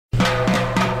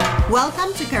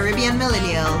Welcome to Caribbean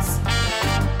Millennials.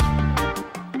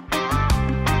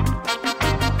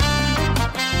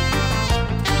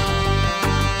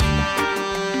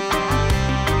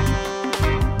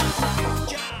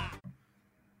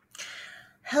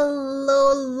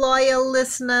 Hello, loyal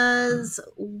listeners.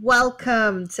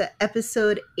 Welcome to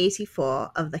episode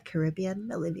 84 of the Caribbean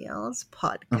Millennials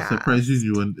podcast. I'm surprised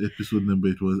you knew what episode number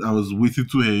it was. I was waiting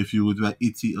to hear if you would be like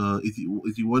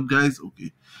 81 guys.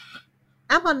 Okay.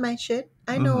 I'm on my shit.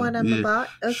 I know what I'm about.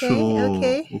 Okay, sure.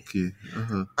 okay.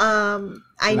 I know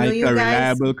like you a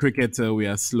guys. reliable cricketer, we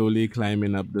are slowly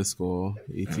climbing up the score.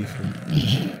 84.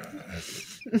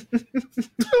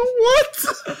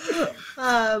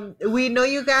 What? We know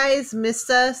you guys missed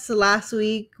us last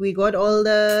week. We got all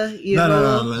the,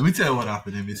 No. Let me tell you what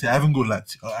happened. Let me say, I haven't got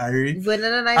that.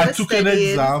 I took an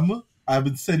exam. I've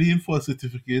been studying for a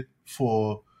certificate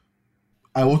for,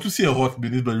 I want to say a hot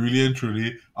minute, but really and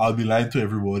truly, I'll be lying to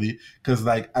everybody. Because,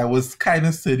 I was kind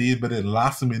of studying, but then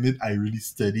last minute, I really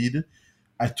studied.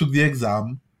 I took the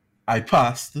exam. I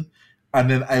passed. And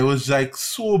then I was,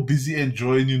 so busy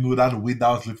enjoying, that weight that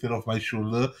was lifted off my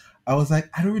shoulder. I was like,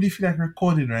 I don't really feel like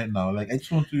recording right now. I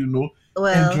just want to,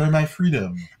 enjoy my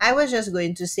freedom. I was just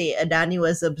going to say Adani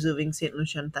was observing St.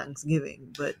 Lucian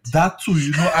Thanksgiving, but... That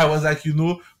too, I was like,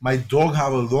 my dog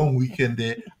have a long weekend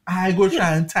there. I go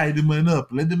try and tie the man up.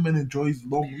 Let the man enjoy his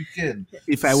long weekend.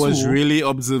 If I was really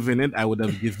observing it, I would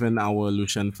have given our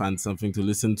Lucian fans something to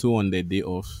listen to on their day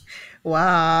off.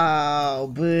 Wow,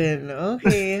 boom.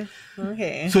 Okay.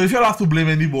 So if you have to blame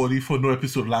anybody for no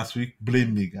episode last week,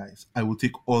 blame me, guys. I will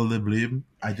take all the blame.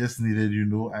 I just needed,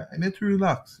 I need to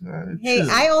relax. Hey, chill.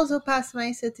 I also passed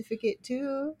my certificate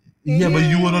too. Yeah, but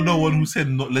you were not the one who said,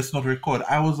 no, let's not record.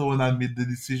 I was the one that made the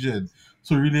decision.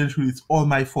 So really and truly, it's all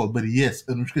my fault. But yes,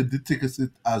 Anushka did take a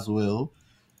sit as well.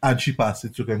 And she passed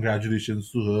it. So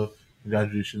congratulations to her.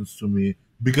 Congratulations to me.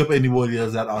 Big up anybody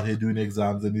else that out here doing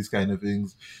exams and these kind of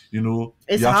things.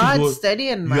 It's hard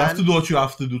studying, man. You have to do what you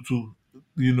have to do to,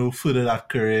 further that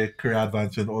career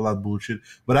advancement, all that bullshit.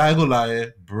 But I ain't gonna lie,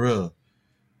 bruh.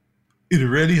 It's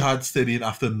really hard studying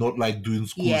after not doing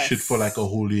school shit for a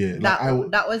whole year.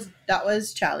 That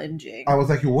was challenging. I was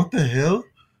like, what the hell?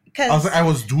 I was like, I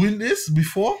was doing this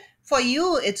before? For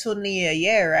you, it's only a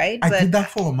year, right? I did that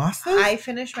for a master's? I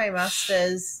finished my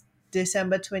master's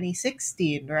December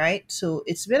 2016, right? So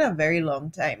it's been a very long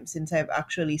time since I've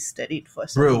actually studied for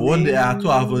something. Bro, one day I had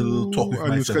to have a little talk with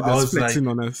myself. I was like,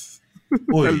 on us.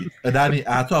 Oi, Adani,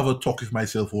 I had to have a talk with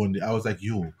myself one day. I was like,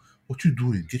 yo, what you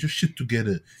doing? Get your shit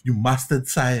together. You mastered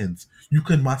science. You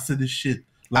can master this shit.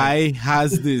 I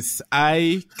has this.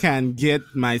 I can get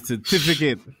my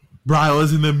certificate. Bro, I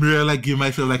was in the mirror, give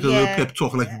myself a little pep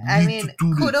talk.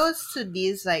 Kudos to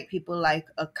these lawyers like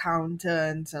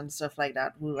accountants and stuff like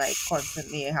that who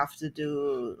constantly have to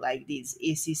do these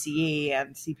ACCA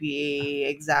and CPA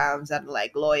exams, and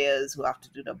lawyers who have to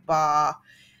do the bar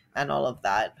and all of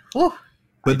that. Whew.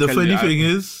 But the funny thing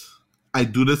is, I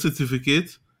do the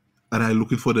certificate and I'm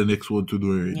looking for the next one to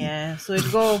do already. Yeah, so it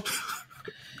go.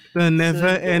 The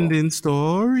never-ending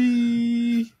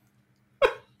story.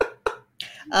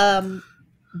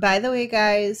 By the way,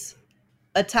 guys,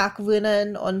 attack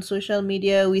Vernon on social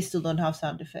media. We still don't have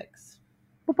sound effects.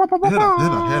 Head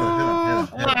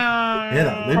up.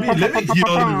 Let me give you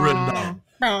all the rundown.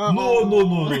 No.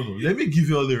 Let me give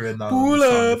you all the rundown. Pull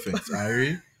of up. the sound effects,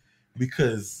 alright?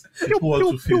 Because people want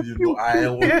to feel, I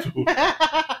want to.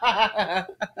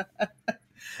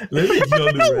 Let me give you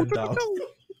all the rundown.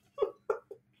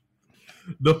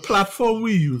 The platform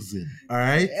we're using, all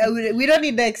right? We don't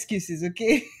need the excuses,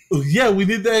 okay? Yeah, we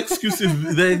need the excuses.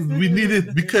 We need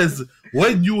it because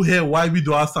when you hear why we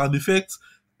do our sound effects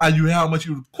and you hear how much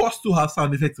it would cost to have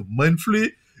sound effects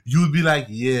monthly, you'll be like,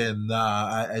 yeah,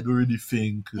 nah, I don't really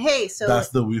think that's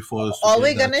the way for us. All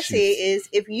we're going to say is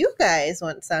if you guys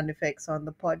want sound effects on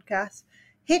the podcast,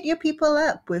 hit your people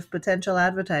up with potential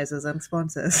advertisers and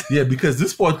sponsors. Yeah, because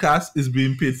this podcast is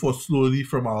being paid for slowly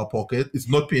from our pocket. It's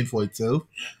not paying for itself.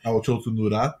 I want you all to know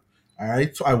that. All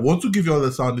right. So I want to give you all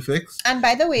the sound effects. And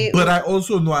by the way, but I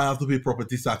also know I have to pay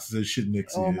property taxes and shit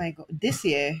next year. Oh my God. This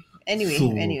year. Anyway.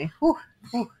 Whew.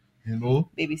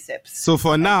 Baby steps. So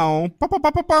for now,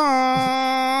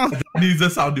 that needs the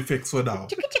sound effects for now.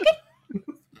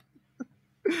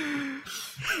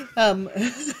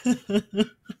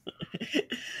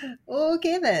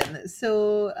 Okay then.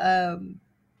 So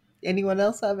anyone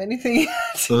else have anything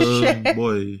to share?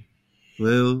 Boy.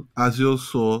 Well, as you all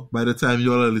saw, by the time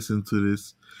you all are listening to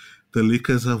this, the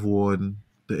Lakers have won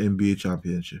the NBA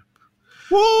championship.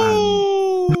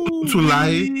 Woo! And to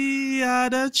lie, we are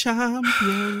the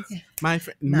champions. My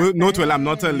friend. No, well, I'm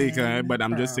not a Laker, but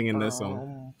I'm just singing this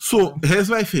song. So here's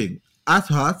my thing. At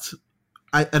heart,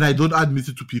 I don't admit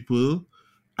it to people,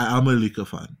 I am a Laker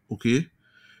fan, okay?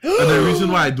 And the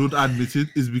reason why I don't admit it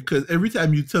is because every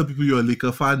time you tell people you're a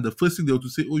Laker fan, the first thing they want to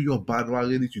say, oh, you're a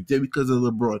bandwagon, you're there because of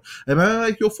LeBron. And I'm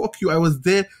like, yo, fuck you. I was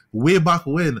there way back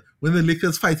when the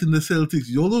Lakers fighting the Celtics.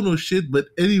 You all don't know shit, but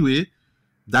anyway,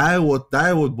 that what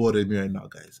bothered me right now,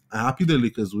 guys. I'm happy the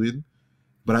Lakers win,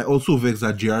 but I also vex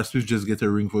that J.R. Smith just get a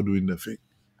ring for doing nothing.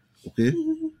 Okay?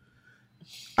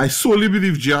 I solely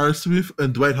believe J.R. Smith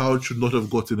and Dwight Howard should not have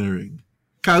gotten a ring.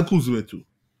 Kyle Kuzma too.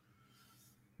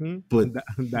 But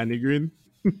Danny Green.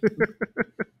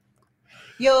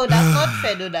 Yo, that's not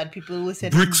fair though that people will say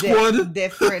Brick Squad?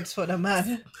 deference for the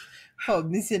man for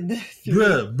missing the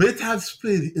bruh, Brett has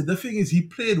played. The thing is, he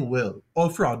played well all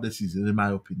throughout the season, in my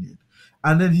opinion.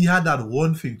 And then he had that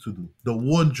one thing to do, the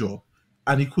one job,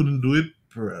 and he couldn't do it,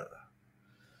 bruh.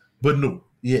 But no,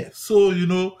 yeah. So,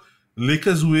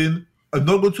 Lakers win. I'm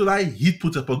not going to lie, he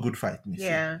put up a good fight, Missy.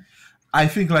 Yeah. I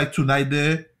think like tonight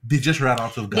they just ran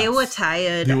out of gas. They were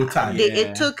tired.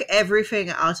 It took everything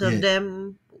out of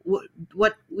them.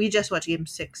 What we just watched game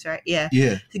 6, right? Yeah.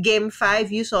 Yeah. Game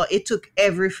 5, you saw it took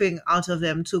everything out of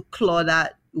them to claw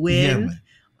that win.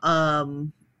 Yeah,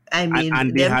 I mean,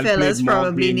 and them fellas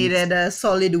probably needed a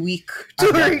solid week to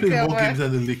and they played more recover. games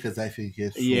than the Lakers, I think,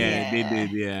 yes. So, Yeah, they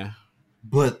did, yeah.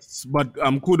 But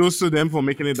kudos to them for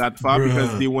making it that far Bruh.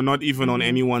 because they were not even on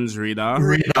anyone's radar.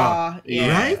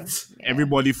 Yeah. Right?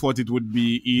 Everybody thought it would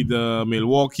be either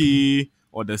Milwaukee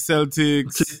or the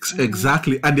Celtics.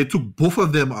 Exactly. And they took both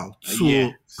of them out.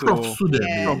 So, props to them.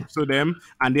 Yeah. Props to them.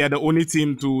 And they are the only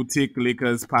team to take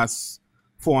Lakers past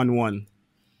 4-1.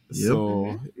 Yep.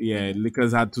 So, yeah,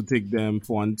 Lakers had to take them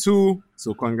 4-2.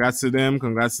 So, congrats to them.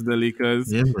 Congrats to the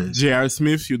Lakers. Yeah, man. J.R.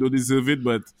 Smith, you don't deserve it,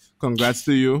 but congrats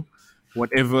to you.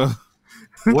 Whatever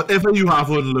you have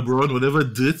on LeBron, whatever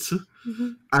dirt,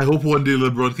 I hope one day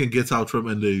LeBron can get out from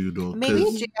under you, though. Maybe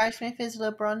J.R. Smith is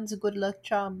LeBron's good luck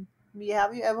charm.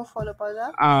 Have you ever thought about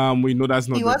that? We know that's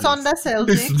not He the was case. on the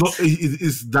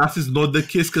Celtics. That is not the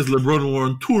case because LeBron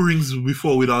won 2 rings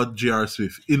before without J.R.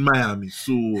 Smith in Miami.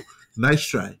 So, nice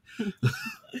try.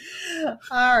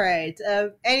 All right.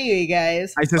 Anyway,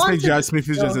 guys. I suspect J.R. Smith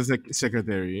is just a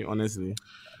secretary, honestly.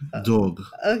 Dog.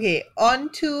 Okay, on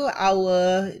to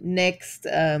our next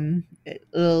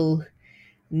little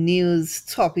news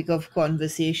topic of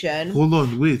conversation. Hold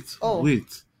on, wait.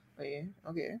 Okay.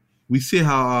 We say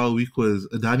how our week was.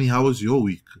 Danny, how was your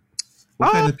week?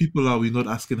 What kind of people are we not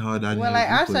asking how Danny Well, I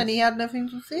asked and he had nothing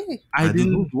to say. I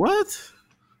didn't know. what?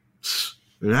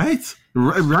 Right?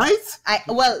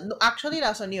 Actually,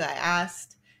 that's on you. I asked.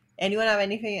 Anyone have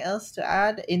anything else to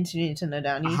add? Into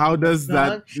Danny? How does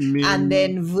that mean? And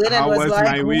then Vernon how was was like,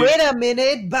 my week? wait a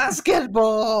minute,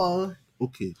 basketball.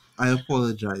 Okay, I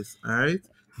apologize. All right?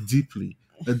 Deeply.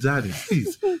 Danny,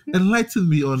 please enlighten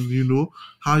me on,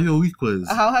 how your week was.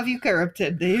 How have you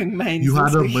corrupted the young mind? You had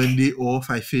this a week? Monday off,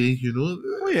 I think,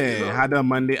 Oh, yeah, I had a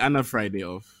Monday and a Friday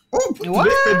off. Oh,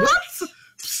 What?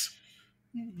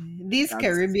 These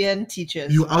Caribbean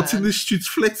teachers. You out in man. the streets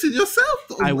flexing yourself?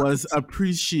 Oh, I what? was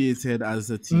appreciated as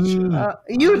a teacher.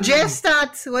 You just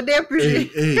start. What they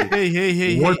appreciate.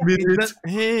 Hey. 1 minute,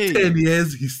 Hey. 10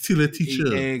 years, he's still a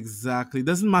teacher. Exactly.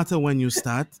 Doesn't matter when you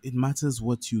start. It matters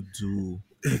what you do.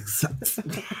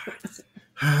 Exactly.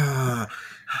 I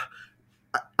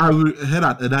heard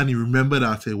that, and Danny, remember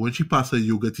that when she passed her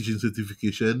yoga teaching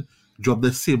certification, drop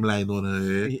the same line on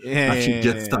her that she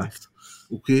just started.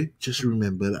 Okay? Just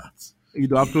remember that. You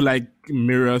don't have to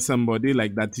mirror somebody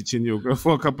like that teaching yoga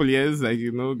for a couple years.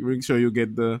 Make sure you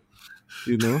get the,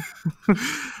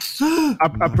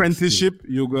 apprenticeship,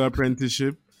 yoga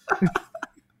apprenticeship.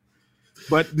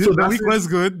 But the week was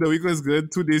good. The week was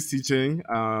good. 2 days teaching.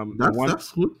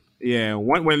 That's good. Yeah.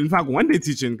 In fact, 1 day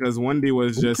teaching because 1 day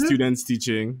was just students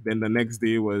teaching. Then the next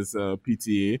day was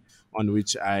PTA on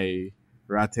which I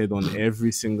ratted on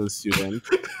every single student.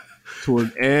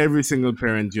 Told every single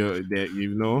parent, he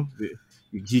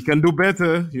can do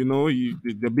better.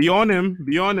 Be on him.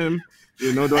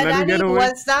 Don't let him get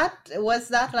away. Was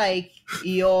that like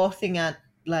your thing at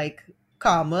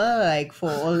Karma,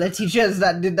 for all the teachers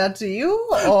that did that to you?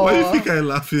 Or Why do you think I'm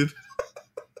laughing?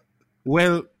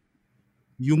 Well,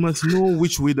 you must know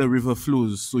which way the river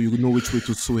flows, so you know which way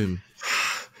to swim.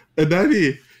 And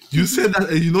Danny, you said that,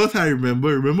 and you know what I remember?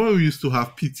 Remember when we used to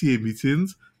have PTA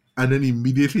meetings, and then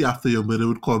immediately after your mother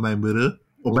would call my mother,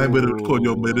 or my mother would call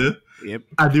your mother, Yep.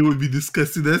 and they would be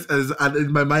discussing this, and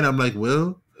in my mind I'm like,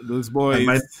 well, Those boys.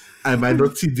 I might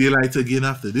not see daylight again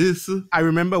after this. I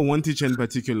remember one teacher in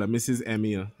particular, Mrs.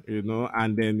 Emil,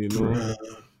 and then,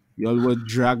 you all were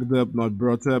dragged up, not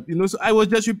brought up, so I was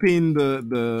just repaying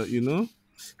the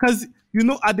Because,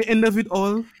 at the end of it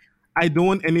all, I don't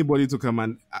want anybody to come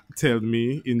and tell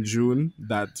me in June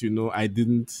that, I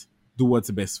didn't do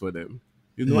what's best for them.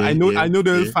 I know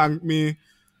they'll thank me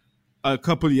a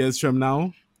couple years from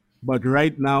now, but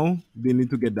right now, they need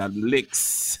to get that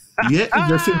licks. Yeah, it's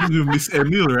the same thing with Miss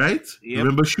Emile, right? Yep.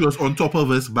 Remember, she was on top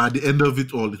of us, but at the end of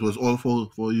it all, it was all for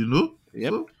Yep.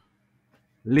 So,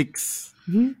 Licks.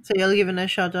 So you're giving a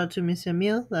shout out to Miss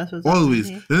Emile? That's what's always.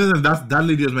 happening here? That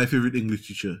lady was my favorite English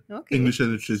teacher. Okay. English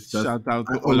and literature. Shout out I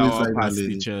to all always our like that past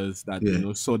lady. teachers that,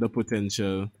 Yeah. saw the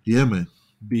potential Yeah, man.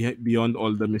 beyond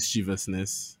all the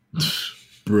mischievousness.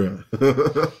 Bruh.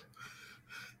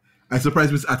 I'm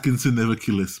surprised Miss Atkinson never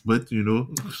killed us, but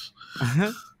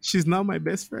She's now my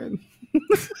best friend.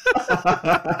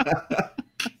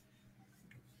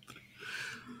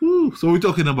 Woo. So we're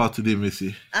talking about today,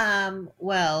 Missy.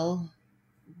 Well,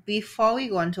 before we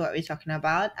go on to what we're talking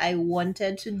about, I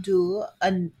wanted to do,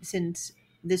 since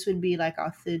this would be like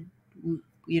our third,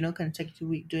 consecutive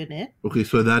week doing it. Okay,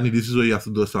 so Danny, this is where you have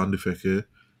to do a sound effect here.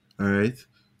 All right?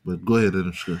 But go ahead,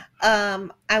 Anushka.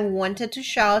 I wanted to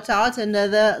shout out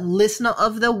another listener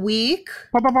of the week.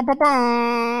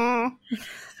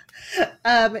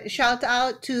 Shout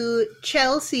out to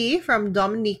Chelsea from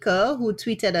Dominica, who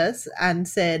tweeted us and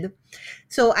said,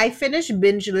 "So I finished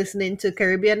binge listening to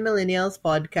Caribbean Millennials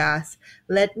podcast.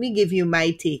 Let me give you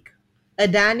my take.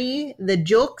 Adani, the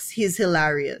jokes, he's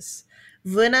hilarious.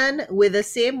 Vernon, we're the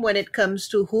same when it comes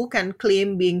to who can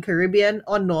claim being Caribbean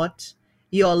or not.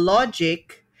 Your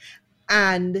logic,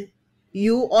 and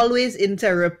you always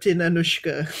interrupting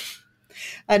Anushka.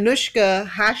 Anushka,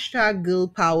 hashtag girl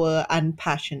power and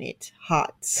passionate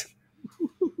hearts."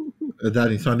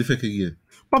 Danny, sound effect again.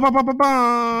 Let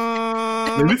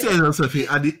me tell you something.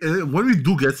 When we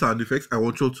do get sound effects, I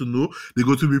want you all to know they're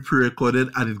going to be pre-recorded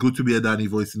and it's going to be a Danny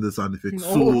voice in the sound effects.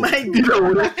 Oh my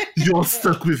God. You're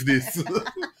stuck with this.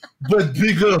 But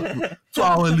big up to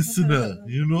our listener,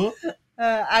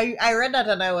 I read that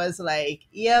and I was like,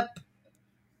 yep,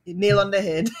 nail on the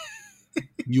head.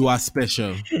 You are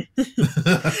special.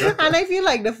 And I feel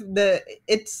like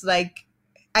it's like,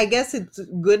 I guess it's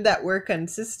good that we're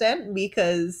consistent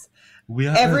because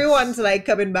everyone's like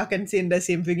coming back and saying the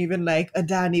same thing, even like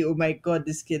Adani, oh my God,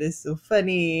 this kid is so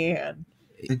funny. And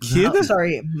Kid? oh,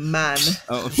 sorry, man.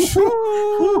 Oh.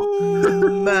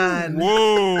 Man.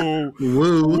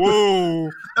 Whoa.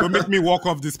 Don't make me walk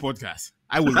off this podcast.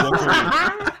 I will walk away.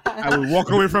 I will walk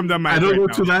away from the mic. I don't know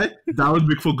now. tonight. That would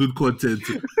make for good content.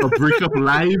 A breakup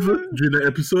live during the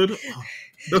episode.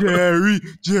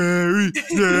 Jerry.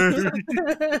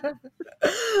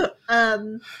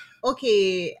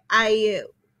 Okay, I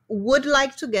would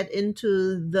like to get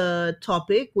into the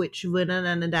topic, which Vernon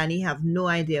and Adani have no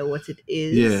idea what it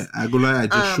is. Yeah, I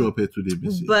just show up here today,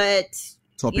 Missy. But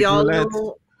Topic y'all roulette.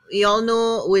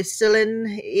 know we're still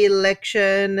in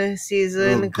election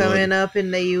season coming up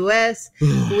in the US.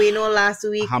 We know last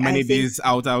week. How many days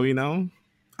out are we now?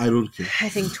 I don't care. I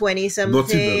think 20 something. Not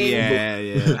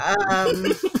enough. Yeah.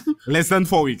 Less than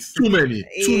 4 weeks. Too many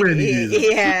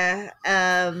days. Yeah.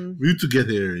 We need to get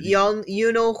there already.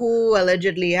 You know who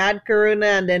allegedly had corona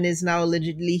and then is now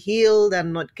allegedly healed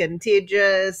and not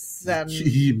contagious. And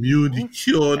He immune, he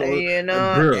cured.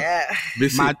 Bruh, yeah.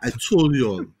 Listen, I told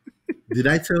y'all. Did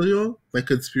I tell y'all my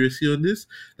conspiracy on this?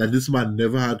 That this man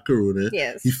never had corona.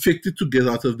 Yes. He faked it to get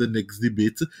out of the next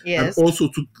debate. Yes. And also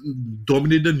to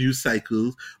dominate the news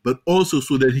cycles, but also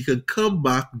so that he can come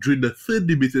back during the third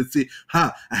debate and say,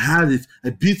 I had it,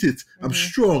 I beat it, I'm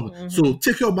strong. So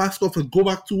take your mask off and go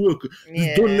back to work.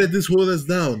 Just don't let this hold us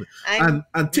down. And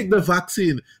take the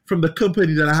vaccine from the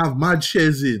company that I have mad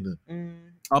shares in.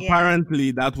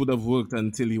 Apparently, that would have worked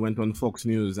until he went on Fox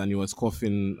News and he was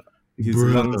coughing his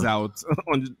lungs out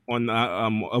on one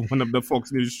of the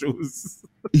Fox News shows.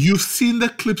 You've seen the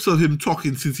clips of him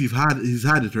talking since he's had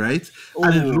it, right?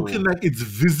 And it's looking like it's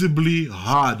visibly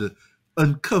hard,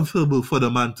 uncomfortable for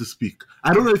the man to speak.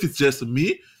 I don't know if it's just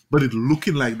me, but it's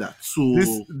looking like that. So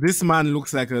this man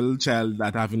looks like a little child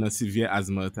that having a severe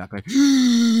asthma attack. Like,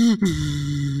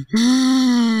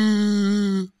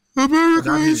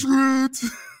 America is great.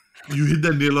 You hit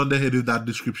the nail on the head with that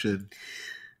description.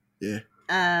 Yeah.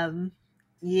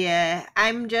 Yeah,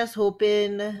 I'm just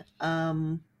hoping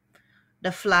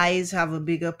the flies have a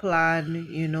bigger plan,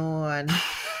 and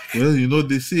Well,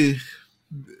 they say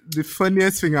the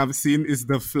funniest thing I've seen is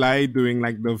the fly doing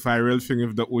like the viral thing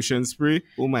with the ocean spray.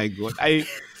 Oh my God. I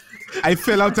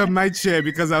fell out of my chair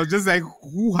because I was just like,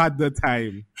 who had the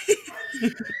time?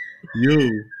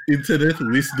 Internet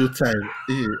waste no time.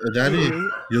 Hey, Adani,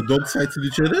 your dogs fighting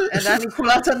each other? And then pull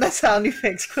out on the sound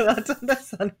effects.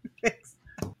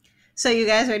 So you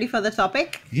guys ready for the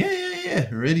topic? Yeah.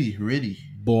 Ready.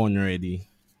 Born ready.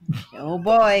 Oh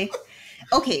boy.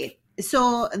 Okay,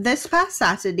 so this past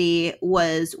Saturday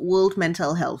was World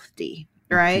Mental Health Day,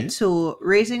 right? Okay. So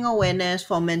raising awareness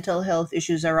for mental health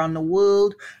issues around the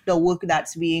world, the work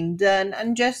that's being done,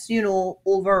 and just,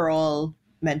 overall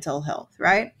mental health,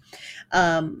 right?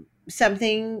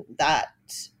 Something that,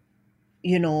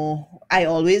 I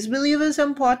always believe is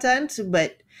important,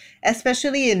 but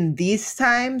especially in these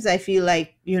times, I feel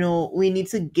like, we need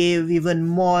to give even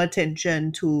more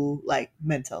attention to like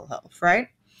mental health, right?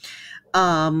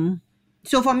 Um,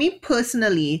 so for me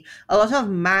personally, a lot of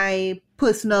my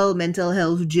personal mental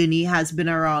health journey has been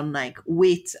around like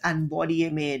weight and body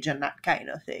image and that kind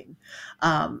of thing.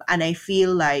 And I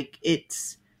feel like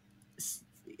it's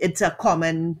a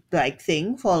common like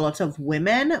thing for a lot of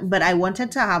women, but I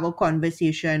wanted to have a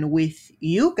conversation with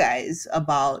you guys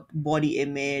about body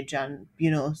image and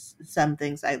some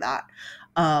things like that,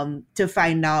 to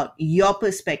find out your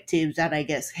perspectives and I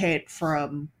guess head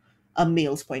from a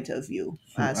male's point of view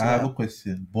So as I have a well.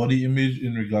 question. Body image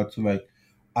in regard to like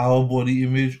our body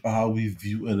image or how we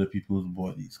view other people's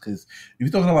bodies. Because if you're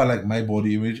talking about like my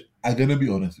body image, I'm gonna be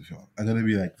honest with y'all. I'm gonna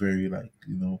be like very like,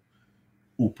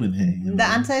 open here, The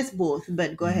answer is both,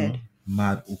 but go ahead.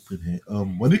 mad open here.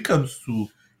 When it comes to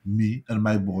me and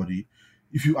my body,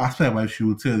 if you ask my wife, she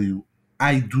will tell you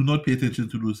I do not pay attention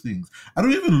to those things. I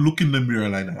don't even look in the mirror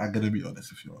like that. I'm gonna be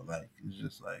honest with y'all. Like it's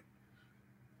just like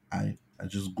I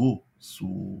just go.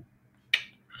 So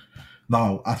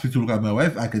now, ask me to look at my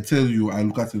wife. I can tell you, I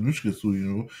look at Anushka, so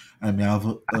I may have.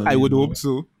 I would hope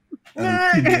so.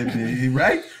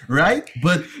 Right.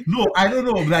 But no, I don't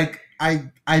know. Like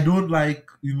I don't like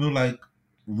like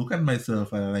look at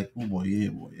myself and I'm like, oh boy,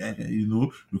 yeah, look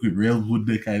at real good.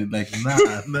 They kind of like nah.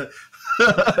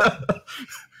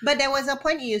 But there was a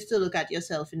point you used to look at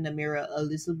yourself in the mirror a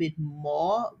little bit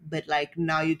more, but like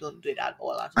now you don't do that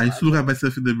all at I all. used to look at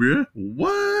myself in the mirror.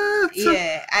 What?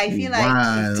 Yeah, I feel like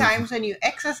Wow. times when you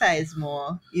exercise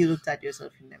more, you looked at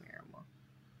yourself in the mirror more.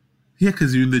 Yeah,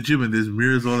 because you're in the gym and there's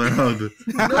mirrors all around.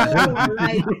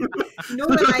 No,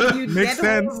 like you'd Makes get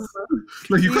sense. home.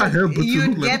 Like you can't help but to You'd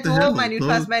look like get what the hell, home and you'd dog?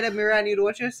 pass by the mirror and you'd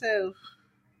watch yourself.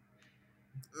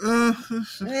 Uh,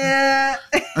 Yeah.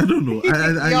 I don't know.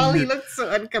 Y'all, he looked so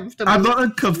uncomfortable. I'm not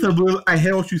uncomfortable. I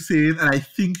hear what you're saying, and I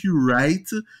think you're right.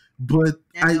 But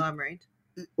I know I'm right.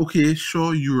 okay,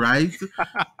 sure, you're right.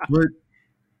 But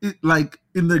like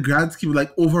in the grand scheme,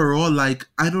 like overall, like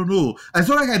I don't know. It's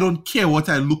not like I don't care what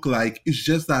I look like. It's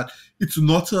just that it's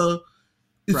not Priority.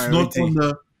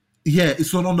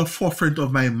 it's not on the forefront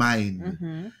of my mind.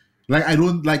 Mm-hmm. Like I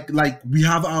don't like we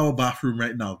have our bathroom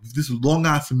right now, this long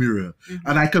ass mirror, Mm-hmm.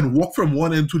 and I can walk from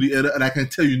one end to the other, and I can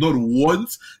tell you not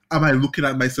once am I looking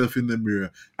at myself in the mirror.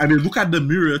 I may look at the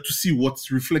mirror to see what's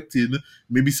reflecting.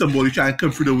 Maybe somebody trying to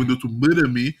come through the window to murder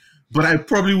me, but I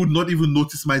probably would not even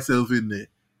notice myself in there.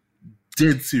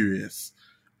 Dead serious.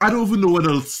 I don't even know what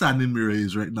a standing mirror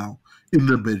is right now in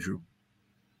the bedroom.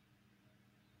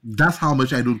 That's how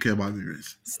much I don't care about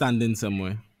mirrors. Standing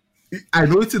somewhere. I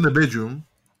know it's in the bedroom.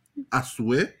 I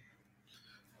swear.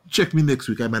 Check me next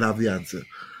week. I might have the answer.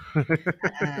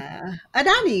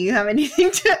 Adani, you have anything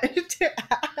to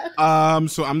add?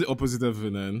 So I'm the opposite of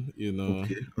Vinan,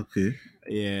 Okay.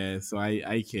 Yeah, so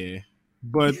I care.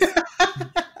 But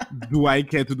do I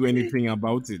care to do anything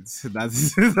about it?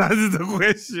 That's the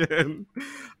question.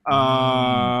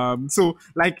 So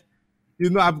like,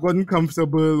 I've gotten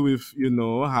comfortable with,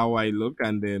 how I look,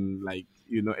 and then like,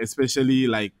 especially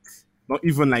like not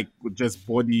even like just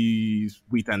body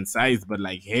weight and size, but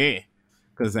like hair.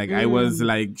 Because like I was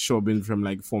like shopping from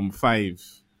like Form 5.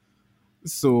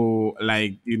 So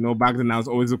like, back then I was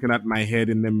always looking at my head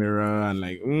in the mirror and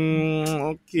like,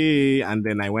 okay. And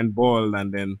then I went bald,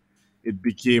 and then it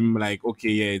became like, okay,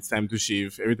 yeah, it's time to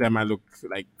shave. Every time I look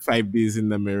like 5 days in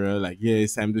the mirror, like, yeah,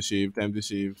 it's time to shave.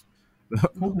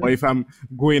 Or if I'm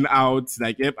going out,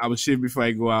 like, yep, I will shave before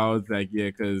I go out. Like, yeah,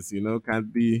 because,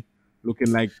 can't be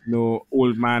looking like no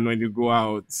old man when you go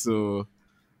out. So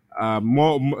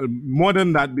more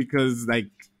than that, because like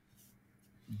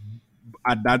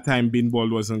at that time being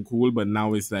bald wasn't cool, but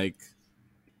now it's like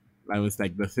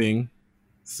the thing.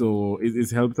 So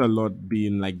it's helped a lot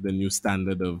being like the new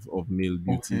standard of male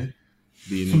beauty, Okay.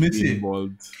 being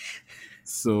bald.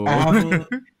 So I have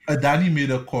a Danny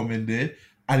made a comment there,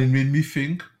 and it made me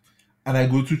think, and I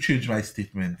go to change my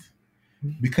statement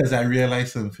because I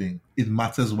realized something. It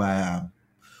matters where I am.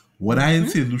 When I in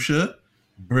St. Lucia,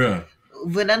 bruh.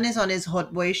 Vernon is on his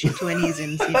hot boy shit when he's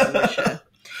in St. Lucia.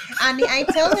 And I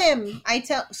tell him,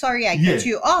 sorry, I cut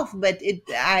you off, but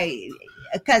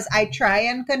because I try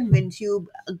and convince you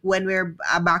when we're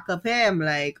back up here. I'm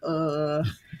like,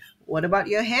 what about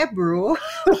your hair, bro?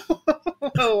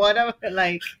 What about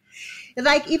like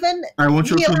even I want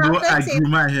you he'll to have know to I say grew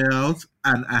my hair out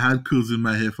and I had curls in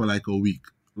my hair for like a week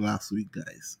last week,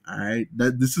 guys. All right,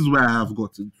 this is where I have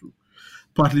gotten to.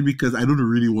 Partly because I don't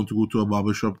really want to go to a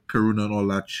barbershop, Corona and all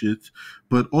that shit.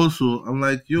 But also, I'm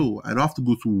like, yo, I don't have to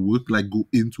go to work, like go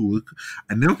into work.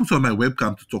 I never put on my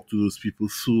webcam to talk to those people.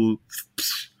 So,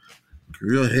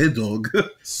 grow your hair, dog.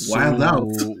 So Wild out.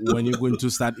 when you're going to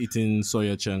start eating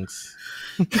soya chunks?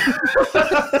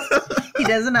 he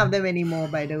doesn't have them anymore,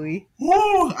 by the way.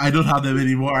 Oh, I don't have them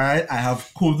anymore, all right? I have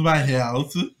combed my hair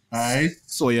out, all right?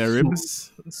 Soya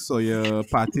ribs, soya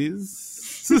patties,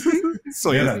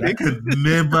 soya Yeah, that steak. could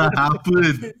never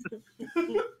happen.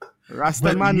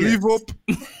 Rastaman, yes. leave up.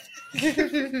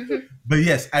 But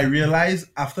yes, I realized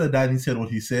after Danny said what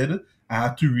he said, I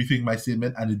had to rethink my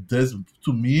statement, and it does,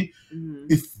 to me,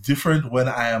 it's different when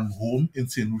I am home in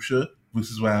St. Lucia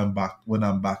versus when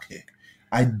I'm back here.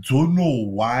 I don't know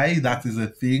why that is a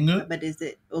thing. But is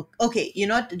it okay? You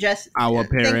know, just Our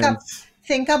parents.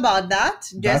 think about that.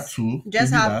 That too.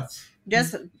 Just Maybe have that.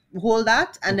 just hold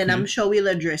that, and then Okay. I'm sure we'll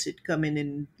address it coming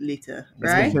in later,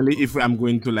 right? Especially if I'm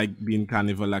going to like be in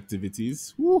carnival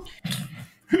activities. Woo.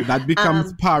 That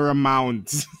becomes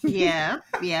paramount. Yeah.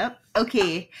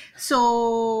 Okay.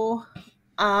 So,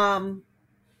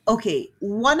 okay.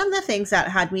 One of the things that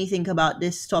had me think about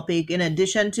this topic, in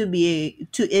addition to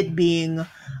it being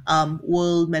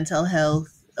World Mental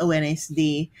Health Awareness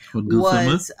Day, For Girl Summer?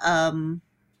 was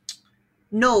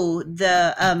no,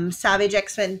 the Savage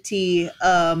X20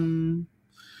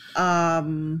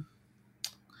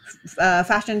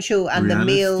 fashion show and the Rihanna's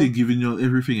male. still giving you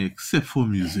everything except for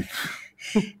music.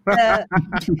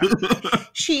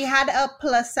 She had a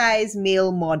plus size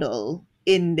male model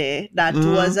in there that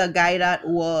was a guy that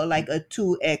wore like a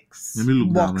 2X Let me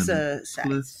look down boxer size.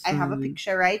 Plus I have a size.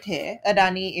 picture right here.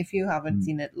 Adani, if you haven't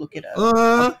seen it, look it up.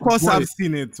 Of course, Boy. I've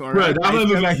seen it. All Bro, right. that man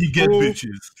look like he get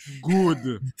bitches.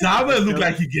 Good. That man look felt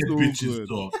like he get so bitches, good.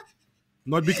 dog.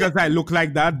 Not because I look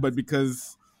like that, but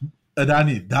because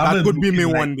Adani, that man could be me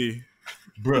looking like, one day.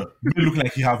 Bro, he look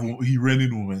like he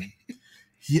running woman.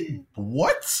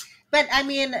 What? But I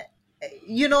mean,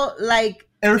 you know, like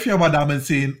Everything about that man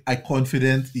saying, I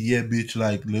confident, yeah, bitch,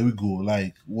 like, let me go.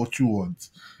 Like, what you want?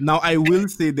 Now, I will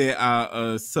say there are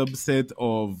a subset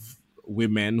of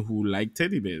women who like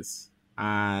teddy bears.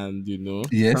 And, you know,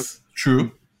 Yes,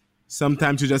 true.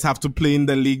 sometimes you just have to play in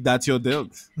the league that you're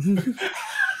dealt.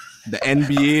 The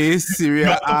NBA, Serie You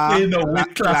have to play A, in the La,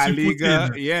 weight class La you put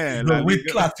Liga. in. Yeah, The La weight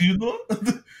Liga. class, you know?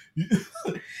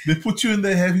 They put you in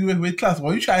the heavyweight weight class.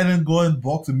 Why are you trying to go and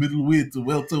box a middleweight to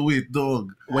welterweight,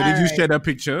 dog? Where did you Alright. share the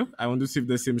picture? I want to see if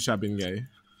the same Shabin guy.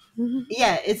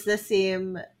 yeah, it's the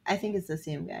same. I think it's the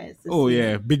same guy. It's the Oh, same.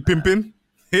 yeah. Big Pimpin'.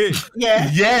 Hey. Yeah.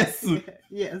 Yes,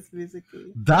 Yes, basically.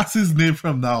 that's his name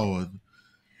from now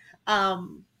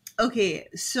on. Okay,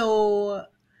 so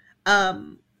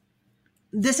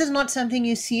this is not something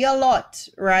you see a lot,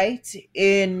 right?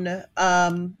 In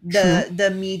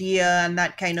the media and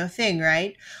that kind of thing,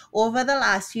 right? Over the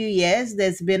last few years,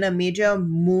 there's been a major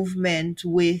movement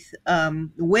with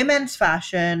women's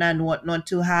fashion and whatnot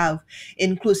to have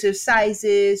inclusive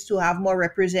sizes, to have more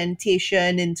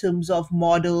representation in terms of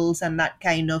models and that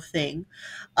kind of thing.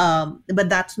 But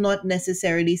that's not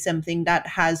necessarily something that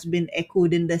has been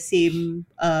echoed in the same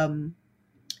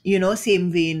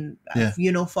same vein,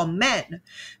 Yeah. for men.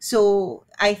 So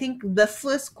I think the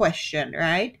first question,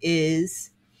 right,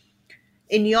 is,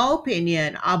 in your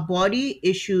opinion, are body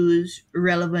issues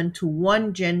relevant to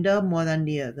one gender more than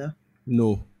the other?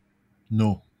 No.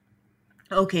 No.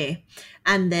 Okay.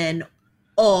 And then,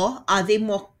 or are they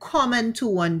more common to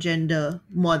one gender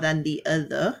more than the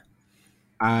other?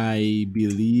 I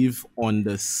believe on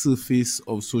the surface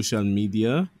of social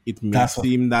media, it may That's what-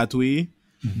 seem that way.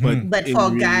 But in for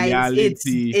guys,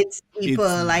 reality, it's deeper,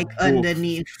 it's like both.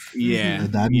 underneath. Yeah.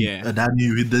 Adani, Yeah. Adani,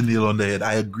 you hit the nail on the head.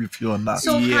 I agree with you on that.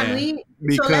 So Yeah, can we?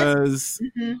 because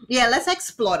Let's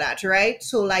explore that, right?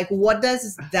 So, like, what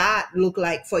does that look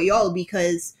like for y'all?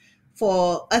 Because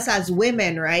for us as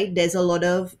women, right, there's a lot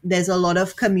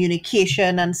of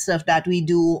communication and stuff that we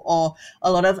do, or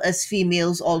a lot of us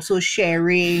females also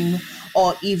sharing,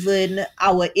 or even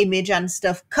our image and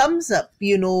stuff comes up,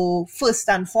 first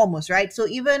and foremost, right? So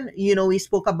even, we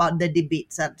spoke about the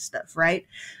debates and stuff, right?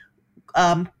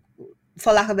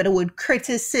 For lack of a better word,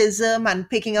 criticism and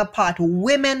picking apart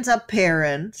women's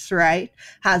appearance, right,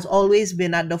 has always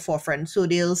been at the forefront. So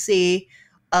they'll say,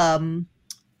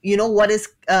 what is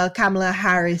Kamala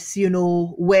Harris, wearing,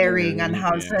 and Wearing,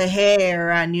 how's yeah. her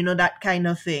hair, and that kind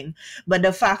of thing. But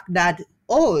the fact that,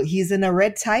 oh, he's in a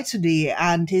red tie today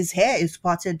and his hair is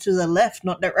parted to the left,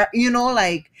 not the right,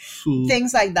 like So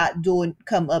things like that don't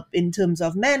come up in terms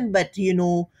of men, but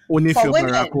Only if for you're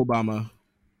Barack women. Obama.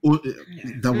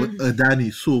 that was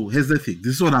Danny. So here's the thing.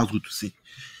 This is what I was going to say.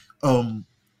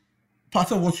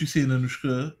 Part of what you're saying,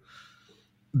 Anushka,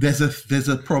 there's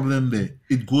a problem there.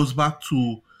 It goes back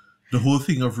to the whole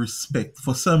thing of respect.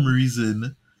 For some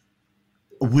reason,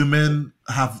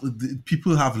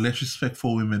 people have less respect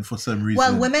for women for some reason.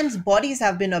 Well, women's bodies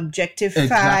have been objectified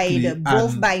Exactly,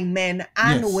 both and- by men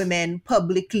and Yes. women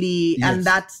publicly, Yes. and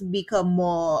that's become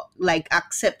more like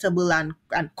acceptable and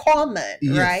common,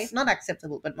 Yes. right? Not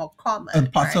acceptable, but more common.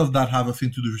 And parts right? of that have a thing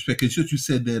to do with respect. It's just you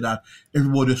said there that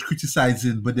everybody was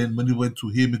criticizing, but then when it went to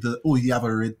him, he have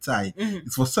a red tie. Mhm.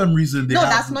 It's for some reason they No,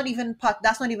 have, that's not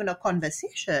even a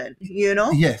conversation,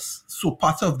 Yes. So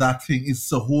part of that thing is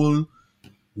the whole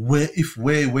where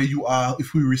you are,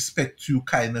 if we respect you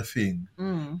kind of thing.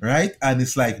 Mm. Right? And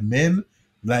it's like men,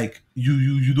 like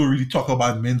you don't really talk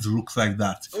about men's looks like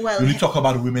that. Well, you only talk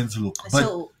about women's look.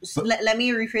 But let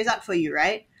me rephrase that for you,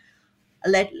 right?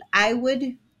 I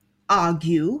would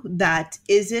argue that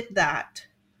is it that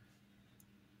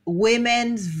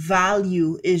women's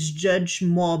value is judged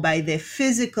more by their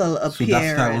physical appearance. so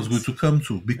that's what I was going to come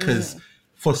to, because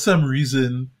for some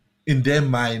reason in their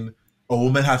mind a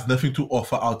woman has nothing to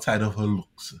offer outside of her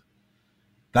looks.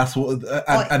 That's what,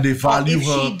 and they value if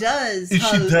her. She does, if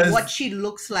she does, what she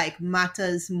looks like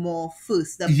matters more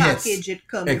first. The Yes, package it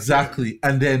comes exactly,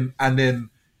 and then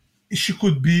she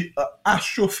could be an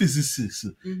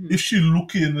astrophysicist. If she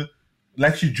looking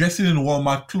like she dressing in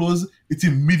Walmart clothes, it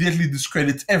immediately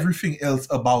discredits everything else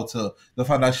about her. The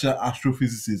fact that she's an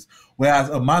astrophysicist, whereas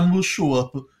a man will show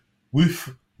up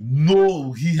with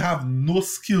he have no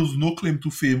skills, no claim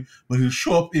to fame, but he'll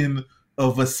show up in a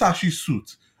Versace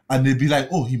suit, and they'll be like,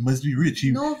 "Oh, he must be rich."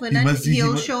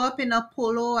 He'll show up in a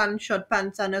polo and short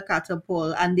pants and a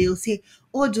catapult, and they'll say,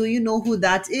 "Oh, do you know who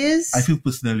that is?" I feel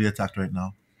personally attacked right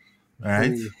now. All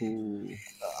right,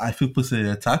 I feel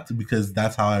personally attacked because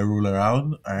that's how I roll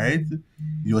around. All right,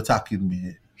 you're attacking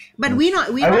me. But I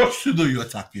want you to know you're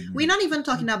attacking me. We're not even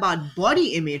talking about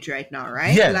body image right now,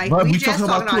 right? Yeah, like but we we're just talking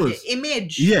about talking about clothes. the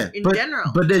image in but,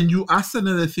 general. But then you asked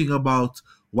another thing about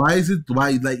why,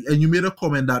 and you made a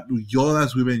comment that y'all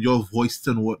as women, you're voiced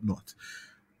and whatnot.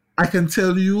 I can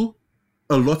tell you,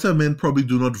 a lot of men probably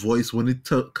do not voice when it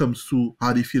comes to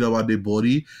how they feel about their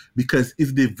body, because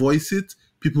if they voice it,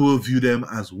 people will view them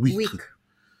as weak.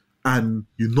 And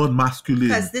you're not masculine.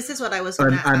 Because this is what I was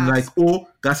going to ask. And like,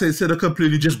 that's instead of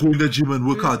complaining, just go in the gym and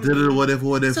work out,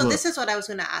 whatever. So this is what I was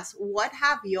going to ask. What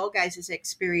have your guys'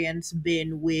 experience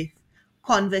been with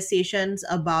conversations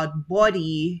about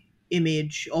body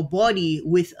image or body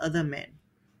with other men?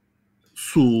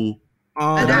 So,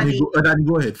 Adani,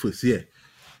 go ahead first, yeah.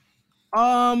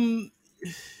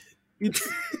 It's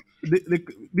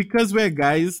because we're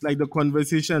guys, like the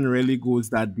conversation really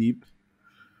goes that deep.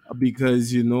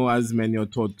 Because as men you're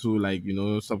taught to, like,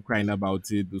 stop crying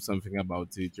about it, do something about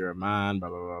it, you're a man, blah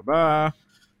blah blah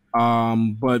blah.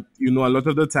 But a lot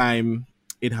of the time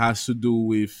it has to do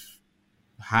with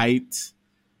height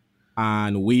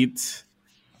and weight,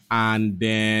 and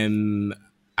then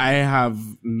I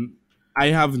have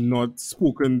not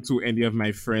spoken to any of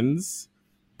my friends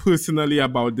personally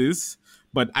about this,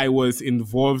 but I was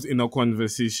involved in a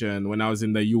conversation when I was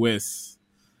in the US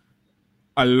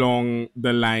along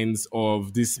the lines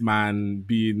of this man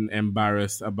being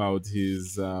embarrassed about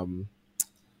his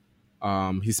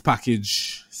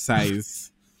package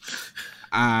size.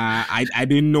 I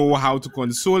didn't know how to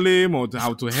console him or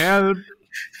how to help,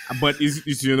 but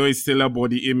it's still a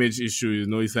body image issue.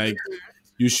 It's like,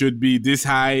 you should be this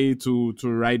high to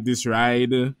ride this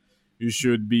ride. You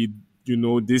should be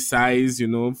this size,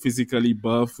 physically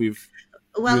buff with.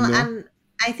 And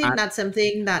I think that's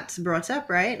something that's brought up,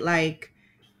 right? Like,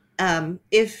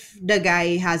 if the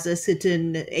guy has a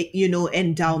certain,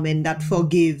 endowment that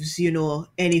forgives,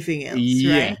 anything else,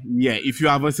 right? Yeah. If you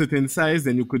have a certain size,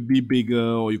 then you could be bigger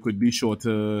or you could be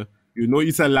shorter.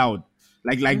 It's allowed.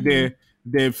 Like there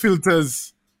are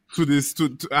filters to this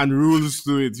and rules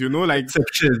to it. Like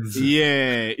exceptions.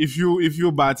 Yeah. If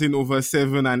you're batting over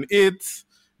 7 and 8,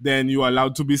 then you're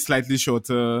allowed to be slightly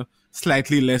shorter,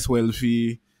 slightly less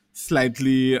wealthy,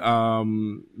 slightly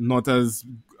not as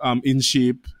in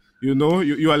shape.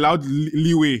 You're allowed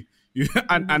leeway,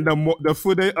 and the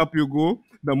further up you go,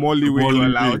 the more leeway you're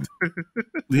allowed.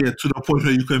 Yeah, to the point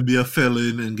where you can be a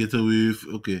felon and get away with.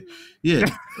 Okay, yeah,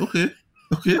 okay.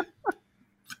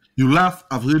 You laugh.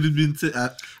 I've really been.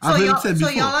 So I've heard it said y'all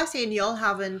before. are saying y'all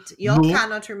No,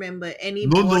 cannot remember any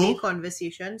no, body no,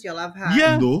 conversations y'all have had.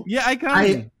 Yeah, no. yeah, I I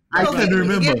can. I I So can can.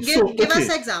 remember. So give us okay,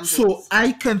 so examples.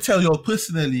 I can tell you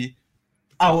personally,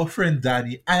 our friend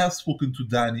Danny. I have spoken to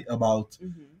Danny about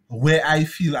Hmm. where I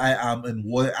feel I am and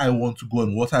where I want to go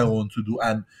and what I want to do,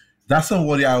 and that's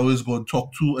somebody I always go and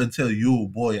talk to and tell you,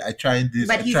 boy, I trying this,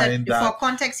 But I trying for that.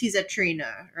 context, he's a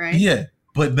trainer, right? Yeah,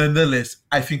 but nonetheless,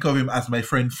 I think of him as my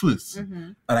friend first.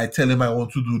 Mm-hmm. And I tell him I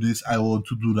want to do this, I want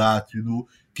to do that,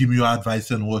 give me your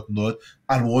advice and whatnot.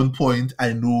 At one point,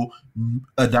 I know,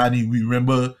 Danny, we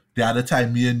remember the other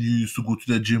time me and you used to go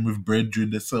to the gym with Brent during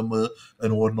the summer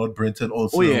and whatnot, Brenton Oh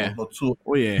also and yeah. whatnot. So,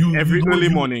 Oh yeah. you Every know, early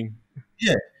morning.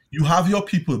 yeah, you have your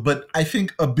people. But I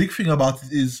think a big thing about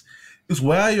it is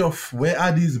where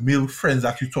are these male friends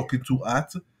that you're talking to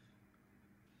at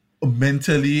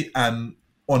mentally and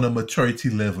on a maturity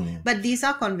level? But these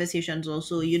are conversations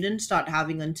also you didn't start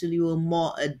having until you were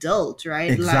more adult,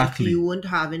 right? Like you Exactly. weren't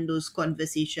having those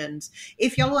conversations.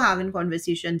 If y'all were having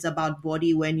conversations about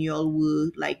body when y'all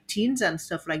were like teens and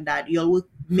stuff like that, y'all were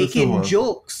First of making all,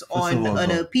 jokes first of on all,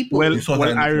 other no. Well, people. It's what well,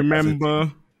 I I look at as a remember.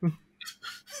 teen.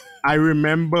 I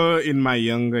remember in my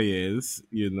younger years,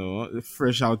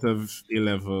 fresh out of A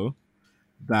level,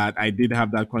 that I did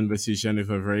have that conversation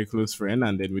with a very close friend,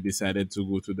 and then we decided to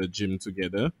go to the gym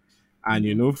together. And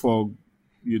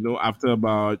Mm-hmm. after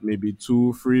about maybe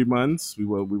 2 3 months, we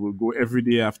will go every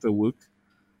day after work.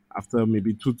 After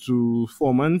maybe 2 to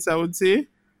 4 months, I would say,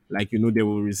 like there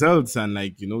were results, and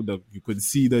you could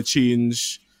see the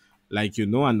change,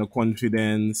 and the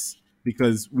confidence,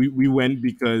 because we went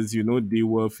because they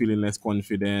were feeling less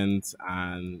confident,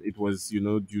 and it was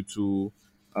due to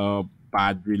a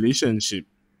bad relationship,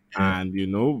 Yeah. and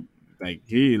like,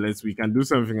 hey, we can do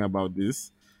something about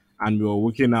this, and we were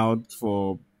working out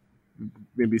for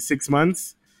maybe 6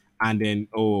 months, and then,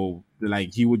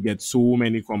 like, he would get so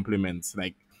many compliments,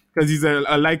 like, because he's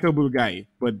a likable guy,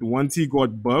 but once he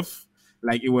got buff,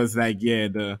 like, it was like, yeah,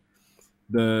 the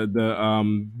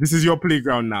this is your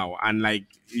playground now, and like,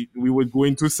 we would go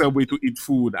into Subway to eat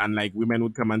food, and like, women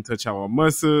would come and touch our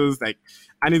muscles, like,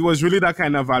 and it was really that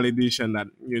kind of validation that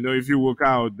if you work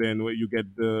out, then you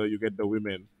get the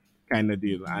women kind of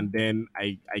deal. And then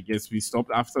I guess we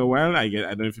stopped after a while. I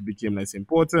don't know if it became less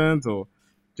important, or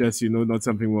just not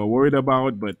something we were worried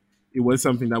about, but it was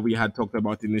something that we had talked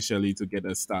about initially to get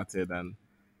us started. And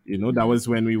that was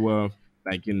when we were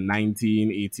like in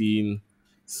 19, 18.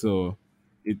 So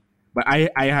it, but I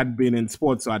had been in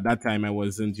sports, so at that time I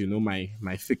wasn't, my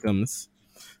thickums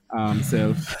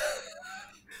self.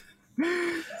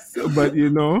 So, but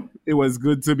it was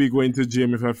good to be going to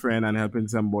gym with a friend and helping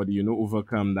somebody,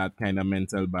 overcome that kind of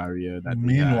mental barrier that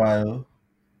they had. Meanwhile,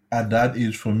 at that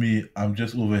age for me, I'm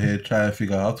just over here trying to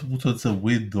figure out how to put on some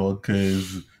weight, dog,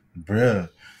 because, bruh,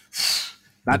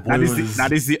 the That that boy is the was,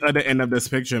 that is the other end of the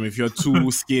spectrum. If you're too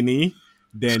skinny,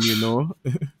 then your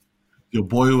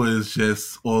boy was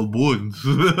just all bones.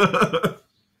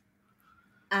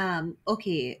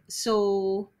 Okay,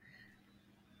 so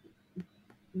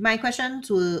my question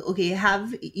to okay,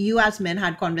 have you as men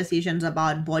had conversations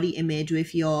about body image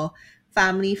with your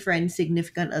family, friends,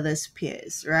 significant others,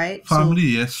 peers, right? So Family,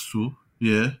 yes, too.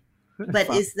 Yeah.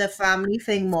 but is the family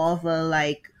thing more of a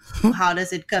like, how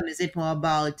does it come? Is it more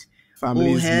about,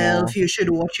 family oh, is more. health, you should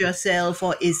watch yourself?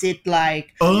 Or is it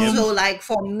like, Yep. so like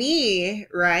for me,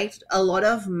 right, a lot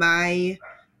of my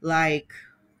like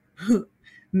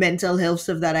mental health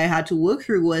stuff that I had to work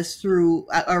through was through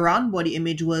around body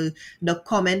image were the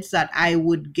comments that I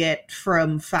would get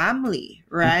from family,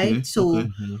 right? Okay. So,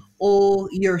 Okay. oh,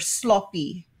 you're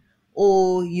sloppy,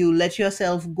 oh, you let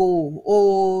yourself go,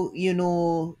 oh, you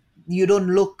don't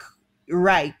look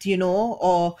right,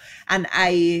 or and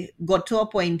I got to a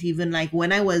point even like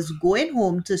when I was going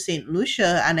home to St.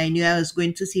 Lucia and I knew I was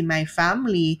going to see my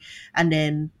family and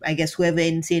then I guess whoever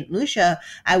in St. Lucia,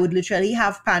 I would literally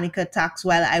have panic attacks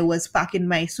while I was packing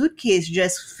my suitcase,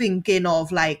 just thinking of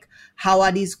like, how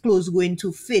are these clothes going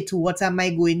to fit? What am I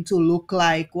going to look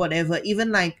like? Whatever.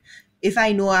 Even like, if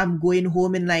I know I'm going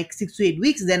home in like 6 to 8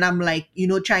 weeks, then I'm like,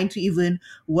 trying to even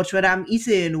watch what I'm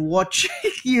eating, watch,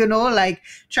 like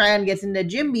try and get in the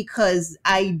gym because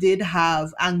I did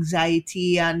have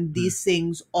anxiety and these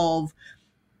things of,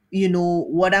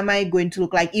 what am I going to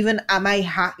look like? Even am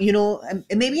I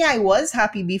maybe I was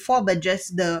happy before, but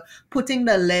just the putting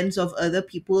the lens of other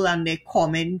people and their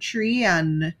commentary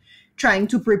and trying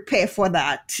to prepare for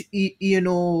that,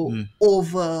 Yeah.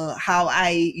 over how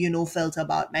I, felt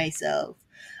about myself.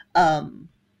 Um,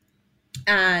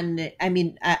 and I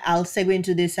mean, I'll segue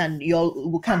into this and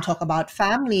we can talk about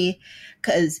family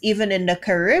because even in the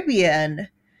Caribbean,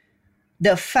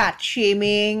 the fat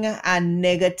shaming and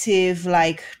negative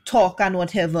like talk and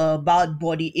whatever about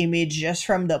body image just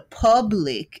from the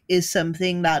public is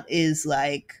something that is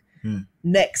like Yeah.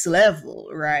 next level,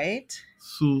 right?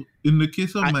 So in the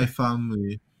case of I, my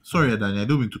family, sorry, Adani, I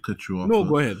don't mean to cut you off. no,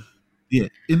 go ahead. Yeah,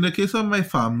 in the case of my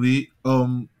family,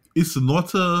 it's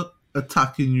not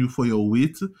attacking you for your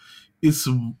weight. It's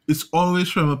always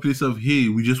from a place of, hey,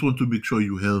 we just want to make sure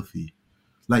you're healthy.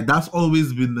 Like that's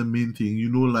always been the main thing,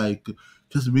 like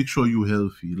just make sure you're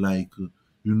healthy. Like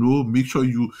make sure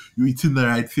you eating the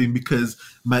right thing because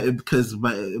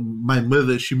my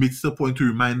mother, she makes a point to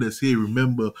remind us, hey,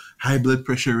 remember high blood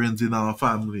pressure runs in our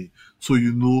family. So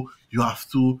you have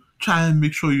to try and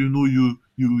make sure you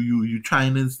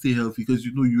trying and stay healthy because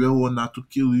you don't want that to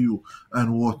kill you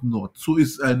and whatnot. So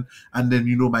and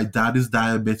then my dad is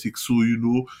diabetic,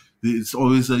 so it's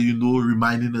always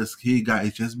reminding us, hey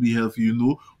guys, just be healthy.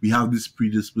 We have these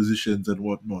predispositions and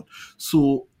whatnot.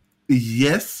 So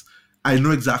yes, I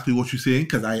know exactly what you're saying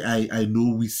because I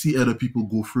know we see other people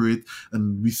go through it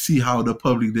and we see how the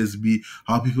public there's be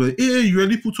how people hey, you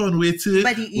really put on weight,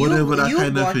 but whatever that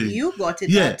kind of thing. You got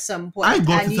it Yeah, at some point, I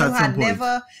got and it you at had some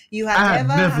point. you I had had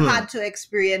never never- had to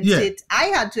experience Yeah. it. I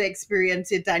had to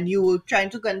experience it, and you were trying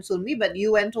to console me, but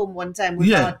you went home one time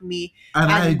Yeah. without me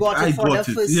And and I got it for got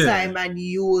the it, first yeah. time, and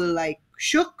you were like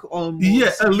shook almost.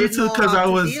 Yeah, a You didn't little know because how I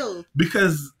to was feel.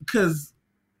 because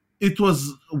it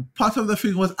was part of the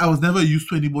thing was I was never used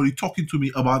to anybody talking to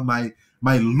me about my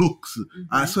looks.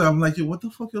 So I'm like, yo, what the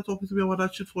fuck you're talking to me about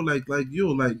that shit for? Like yo,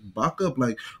 like back up,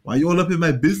 like why you all up in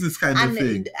my business kind of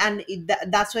thing?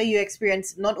 That's where you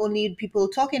experience not only people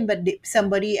talking, but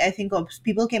somebody, I think, of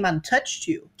people came and touched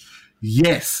you.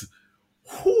 Yes.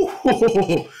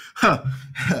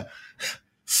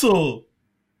 So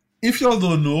if y'all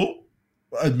don't know,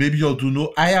 maybe y'all do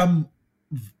know,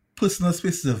 personal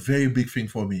space is a very big thing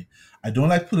for me. I don't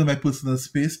like putting my personal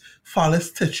space far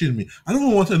less touching me. I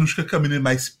don't want Anushka coming in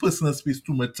my personal space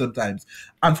too much sometimes.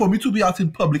 And for me to be out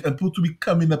in public and people to be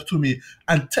coming up to me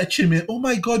and touching me, oh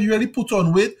my God, you really put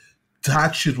on weight?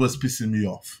 That shit was pissing me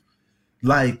off.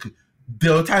 Like,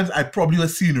 there were times I probably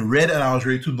was seeing red and I was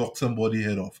ready to knock somebody's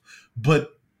head off. But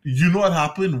you know what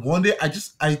happened? One day I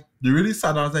really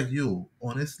sat down, I was like, yo,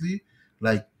 honestly,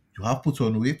 like, you have put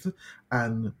on weight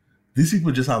and these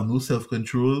people just have no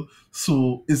self-control.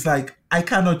 So it's like, I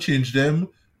cannot change them.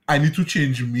 I need to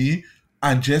change me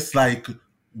and just like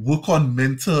work on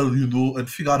mental, and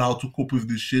figure out how to cope with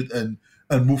this shit and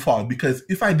move forward. Because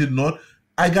if I did not,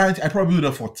 I guarantee I probably would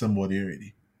have fought somebody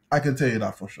already. I can tell you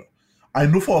that for sure. I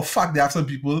know for a fact there are some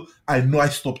people I know I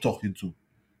stopped talking to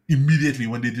immediately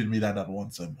when they did me that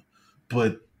one summer.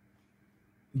 But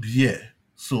yeah,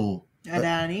 so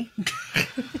Adani.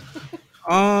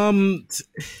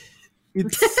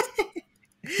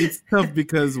 It's tough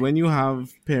because when you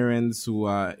have parents who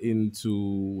are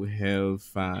into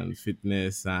health and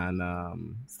fitness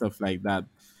and stuff like that,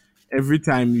 every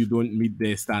time you don't meet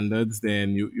their standards,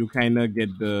 then you kind of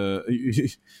get the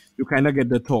you kind of get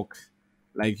the talk,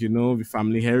 like the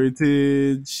family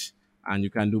heritage, and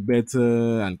you can do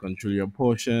better and control your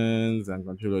portions and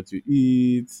control what you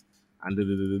eat and da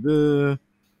da da da da.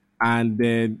 And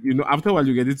then after a while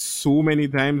you get it so many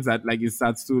times that like it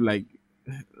starts to like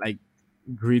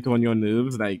grate on your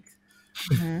nerves, like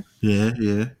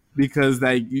yeah. because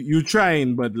like you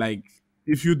trying, but like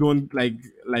if you don't like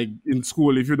in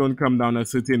school, if you don't come down a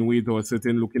certain weight or a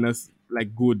certain looking as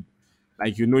like good,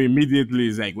 like immediately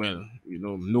it's like, well,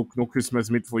 no Christmas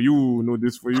meat for you, no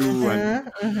this for you,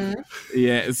 and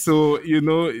yeah, so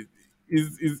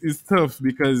it's tough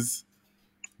because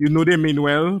they mean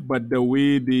well, but the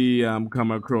way they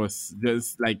come across,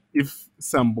 just like if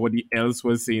somebody else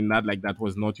was saying that, like that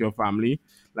was not your family,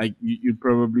 like you'd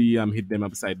probably hit them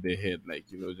upside their head, like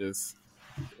just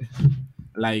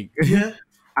like Yeah.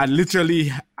 I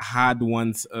literally had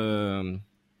once a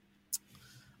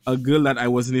girl that I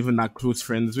wasn't even that close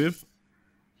friends with,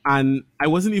 and I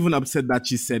wasn't even upset that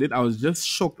she said it. I was just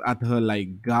shocked at her,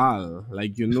 like, gal,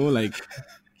 like like.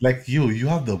 Like you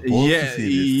have the balls to say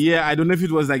this. Yeah, I don't know if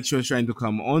it was like she was trying to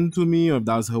come on to me or if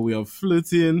that was her way of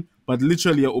flirting, but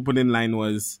literally her opening line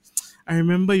was, I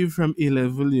remember you from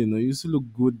A-level, you used to look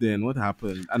good then. What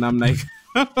happened? And I'm like,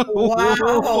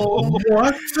 Wow.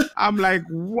 What? I'm like,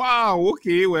 wow,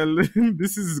 okay, well,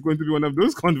 this is going to be one of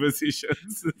those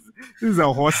conversations. This is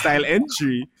a hostile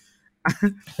entry.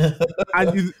 And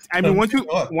I mean,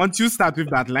 once you start with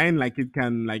that line, like you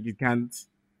can't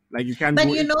But go.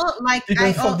 like You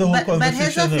can fuck the whole but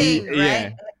here's the conversation up. thing, right? Yeah.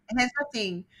 Here's the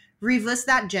thing. Reverse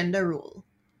that gender role.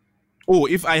 Oh,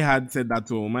 if I had said that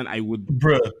to a woman, I would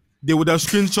Bruh. they would have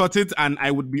screenshot it, and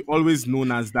I would be always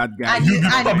known as that guy. And You you be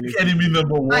and, public enemy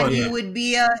number and one. you would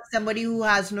be somebody who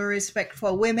has no respect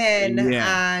for women,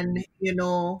 Yeah. and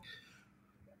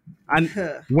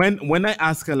And when I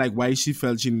asked her like why she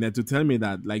felt she needed to tell me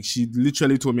that, like she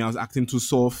literally told me I was acting too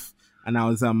soft and I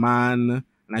was a man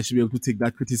and I should be able to take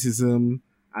that criticism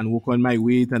and work on my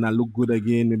weight and I look good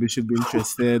again. Maybe she'd be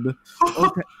interested.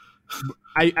 Okay.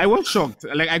 I was shocked.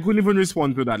 Like I couldn't even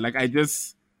respond to that. Like I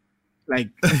just like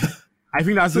I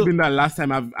think that's been the last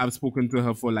time I've spoken to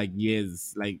her for like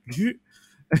years. Like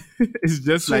it's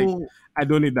just like I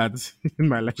don't need that in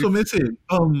my life. So let's say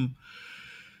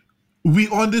we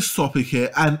on this topic here,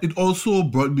 and it also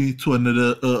brought me to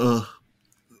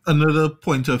another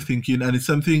point of thinking, and it's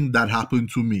something that happened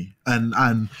to me.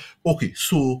 And okay,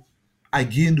 so I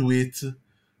gained weight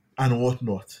and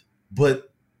whatnot,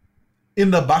 but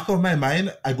in the back of my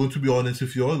mind, I'm going to be honest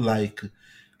with you, like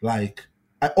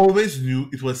I always knew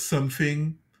it was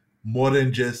something more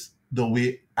than just the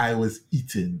way I was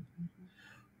eating.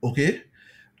 Okay,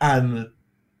 and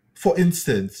for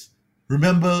instance,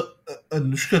 remember,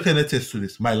 Anushka can attest to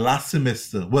this. My last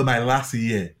semester, well, my last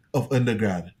year of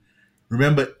undergrad,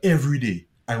 remember every day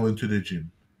I went to the gym.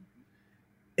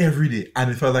 Every day. And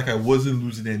it felt like I wasn't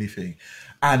losing anything.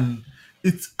 And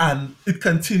it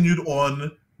continued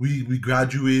on. We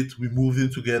graduate, we moved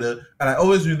in together. And I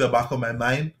always knew in the back of my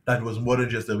mind that it was more than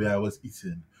just the way I was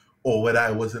eating or whether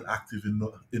I wasn't active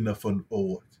enough or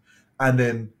what. And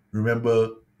then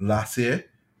remember last year,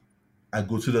 I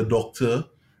go to the doctor,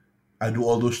 I do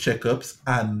all those checkups,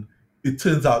 and it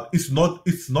turns out it's not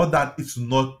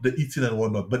the eating and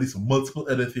whatnot, but it's multiple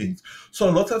other things. So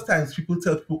a lot of times people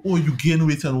tell people, oh, you gain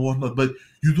weight and whatnot, but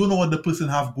you don't know what the person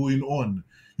have going on.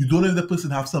 You don't know if the person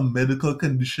have some medical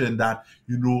condition that,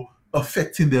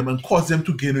 affecting them and cause them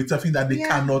to gain weight, something that they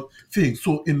cannot think.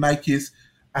 So in my case,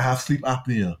 I have sleep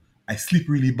apnea. I sleep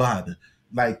really bad.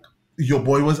 Like your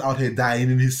boy was out here dying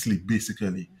in his sleep,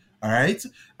 basically. All right?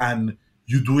 And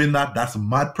you doing that's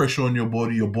mad pressure on your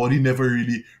body. Your body never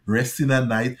really resting at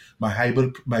night.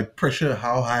 My pressure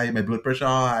how high, my blood pressure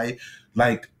how high.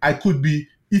 Like I could be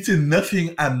eating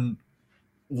nothing and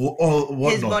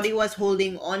whatnot. His body was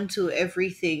holding on to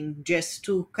everything just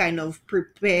to kind of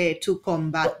prepare to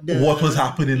combat what was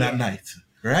happening at night,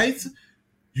 right?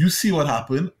 You see what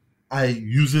happened. I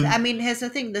mean, here's the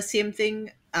thing. The same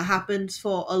thing happens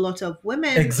for a lot of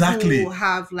women exactly who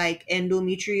have like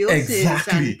endometriosis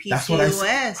and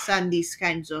PCOS and these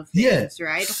kinds of things,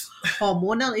 right?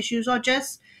 Hormonal issues, or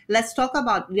just let's talk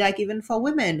about like even for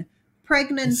women,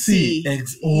 pregnancy,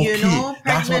 pregnancy,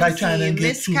 that's what I try to get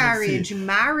miscarriage,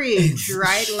 marriage,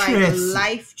 right? Like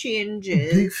life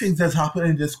changes, big things that happen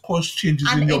and just cause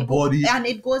changes in your body, and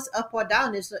it goes up or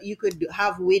down. It's you could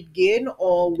have weight gain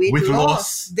or weight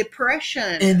loss,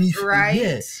 depression, anything, right?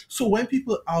 Yes. So when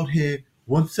people out here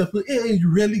want to say, hey,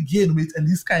 you really gain weight and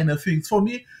these kind of things, for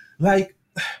me, like,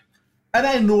 and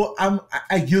I know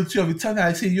I guilty of it. Time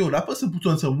I say, yo, that person put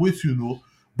on some weight,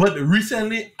 But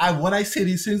recently, when I say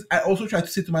these things, I also try to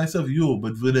say to myself, yo,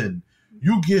 but then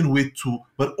you gain weight too,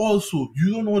 but also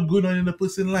you don't know what's going on in a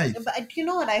person's life. But you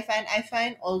know what I find? I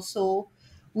find also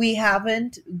we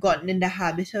haven't gotten in the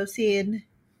habit of saying,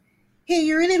 hey,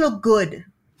 you really look good.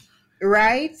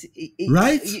 Right?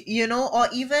 Right? Or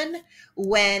even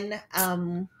when,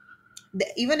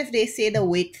 even if they say the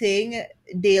weight thing,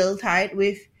 they'll tie it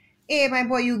with, hey, my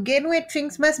boy, you gain weight.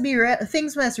 Things must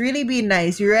really be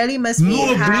nice. You really must be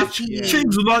happy. Bitch,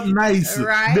 things not nice.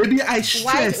 Right? Maybe I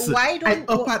stress. I'm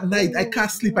up at night. I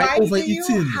can't sleep. I overeating. Why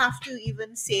do you have to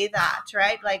even say that,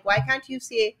 right? Like, why can't you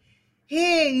say,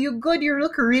 hey, you good. You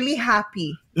look really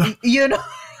happy.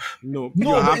 No,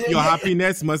 your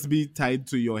happiness must be tied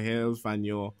to your health and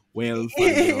your wealth.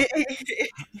 And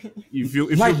if you're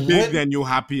big, then you're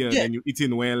happier. Then you're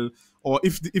eating well. Or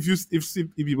if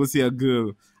people see a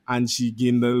girl and she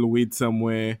gained a little weight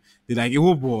somewhere, they're like,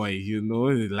 oh boy,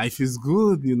 life is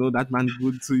good. That man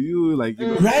good to you, like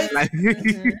right? Like,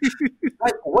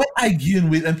 like when I gain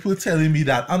weight and people telling me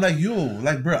that, I'm like, yo,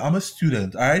 like, bro, I'm a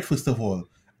student. All right, first of all,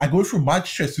 I go through much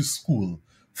stress to school.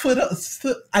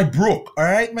 I broke, all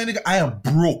right, my nigga. I am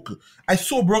broke. I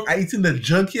so broke. I eating the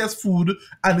junkiest food,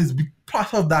 and it's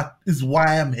part of that is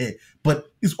why I'm here.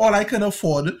 But it's all I can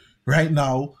afford right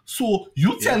now. So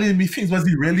you telling me things must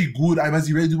be really good. I must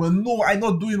be really doing. No, I'm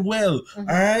not doing well. Mm-hmm.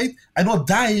 All right, I'm not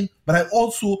dying, but I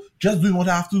also just doing what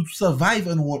I have to survive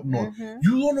and whatnot. Mm-hmm.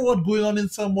 You don't know what's going on in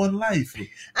someone's life.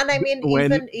 And I mean,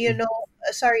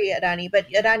 sorry, Adani, but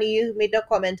Adani, you made a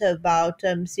comment about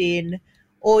saying,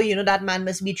 oh, that man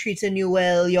must be treating you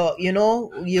well, you're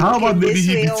How about looking maybe this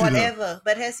he way or beating her? whatever.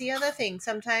 But here's the other thing.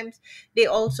 Sometimes they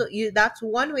also, that's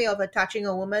one way of attaching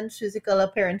a woman's physical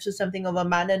appearance to something of a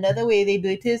man. Another way they do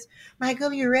it is, my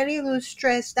girl, you really lose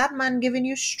stress. That man giving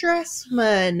you stress,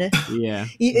 man. Yeah.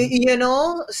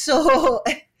 So,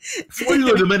 For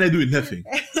the men are doing nothing.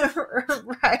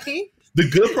 right? The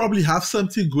girl probably have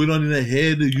something going on in her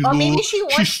head, Or maybe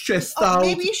she's stressed or out.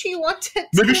 maybe she wanted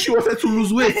Maybe to. she wanted to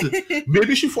lose weight.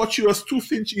 Maybe she thought she was too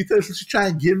thin, she eaten, so she tried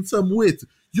and gain some weight.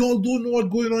 Y'all don't know what's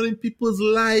going on in people's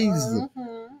lives.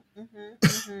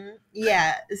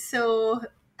 Yeah. So,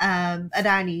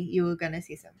 Adani, you were gonna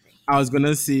say something. I was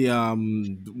gonna say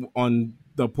on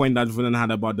the point that Vernon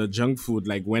had about the junk food,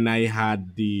 like when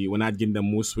I'd gained the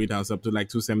most weight, I was up to like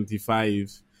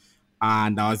 275,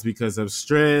 and that was because of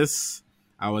stress.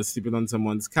 I was sleeping on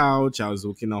someone's couch. I was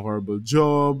working a horrible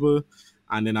job,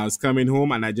 and then I was coming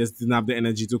home and I just didn't have the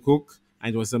energy to cook,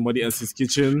 and it was somebody else's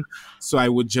kitchen, so I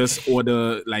would just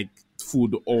order like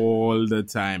food all the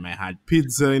time. I had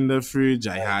pizza in the fridge.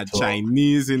 I had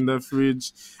Chinese in the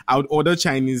fridge. I would order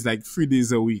Chinese like 3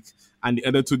 days a week, and the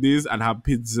other 2 days I'd have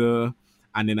pizza,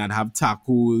 and then I'd have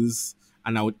tacos,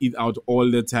 and I would eat out all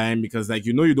the time because, like,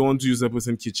 you don't want to use a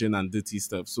person's kitchen and dirty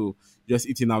stuff, so just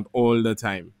eating out all the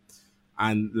time.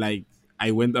 And like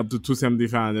I went up to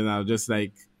 275, and then I was just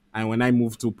like, and when I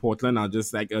moved to Portland, I was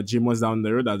just like, a gym was down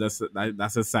the road.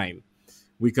 That's a sign.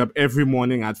 Wake up every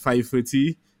morning at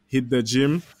 5:30, hit the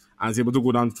gym, and I was able to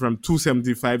go down from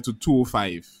 275 to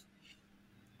 205.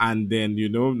 And then,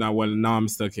 now I'm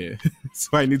stuck here.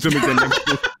 So I need to make the next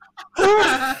move.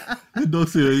 Don't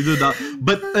say that.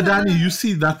 But Adani, you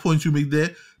see that point you make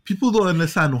there? People don't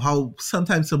understand how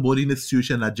sometimes somebody in a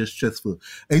situation that's just stressful.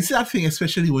 And you see that thing,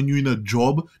 especially when you're in a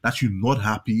job that you're not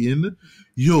happy in,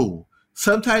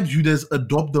 sometimes you just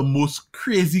adopt the most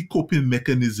crazy coping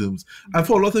mechanisms. And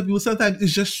for a lot of people, sometimes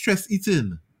it's just stress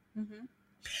eating.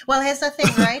 Well, here's the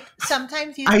thing, right?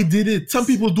 Sometimes I did it. Some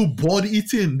people do bored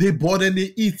eating. They bored and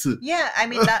they eat. Yeah, I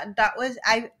mean that was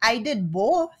I did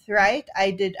both, right?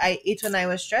 I ate when I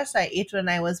was stressed. I ate when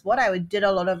I was bored. I did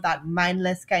a lot of that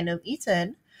mindless kind of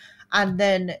eating, and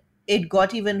then it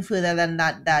got even further than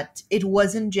that. That it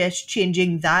wasn't just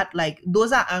changing that. Like,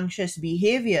 those are anxious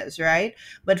behaviors, right?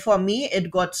 But for me,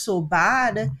 it got so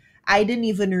bad. I didn't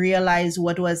even realize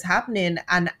what was happening,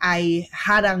 and I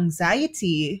had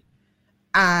anxiety.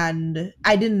 And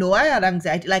I didn't know I had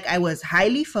anxiety. Like, I was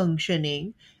highly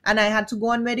functioning, and I had to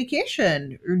go on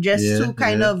medication just to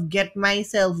kind of get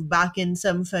myself back in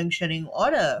some functioning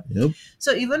order. Yep.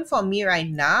 So even for me right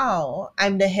now,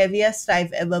 I'm the heaviest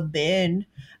I've ever been.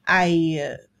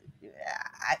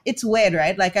 It's weird,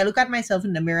 right? Like, I look at myself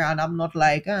in the mirror and I'm not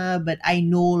like, but I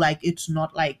know, like, it's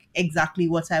not like exactly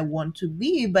what I want to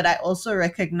be. But I also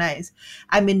recognize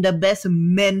I'm in the best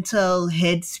mental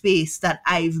headspace that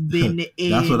I've been in.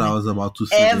 That's what I was about to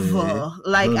say. Ever.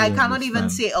 Like, I cannot even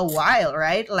say a while,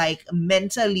 right? Like,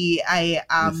 mentally, I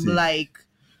am like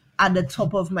at the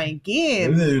top of my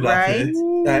game, right?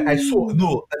 I saw,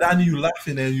 no, Danny, you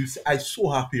laughing and you say, I'm so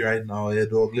happy right now,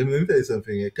 dog. Let me tell you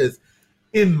something, because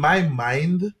in my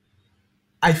mind,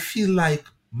 I feel like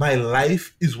my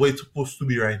life is where it's supposed to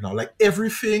be right now. Like,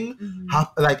 everything,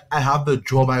 like, I have the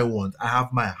job I want. I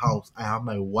have my house. I have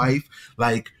my wife.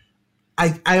 Like,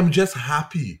 I am just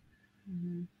happy.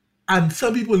 And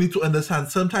some people need to understand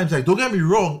sometimes, like, don't get me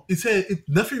wrong, it's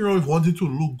nothing wrong with wanting to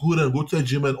look good and go to the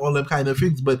gym and all them kind of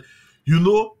things. But, you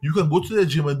can go to the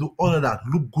gym and do all of that,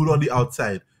 look good on the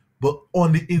outside. But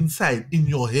on the inside, in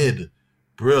your head,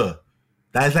 bruh,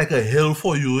 that's like a hell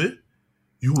for you, eh?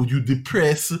 You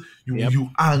depressed, you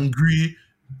angry.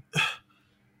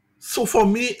 So for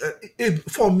me,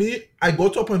 I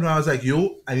got up and I was like,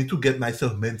 I need to get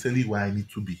myself mentally where I need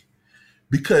to be.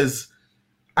 Because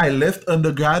I left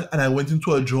undergrad and I went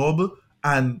into a job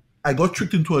and I got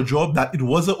tricked into a job that it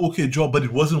was an okay job, but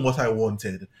it wasn't what I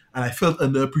wanted. And I felt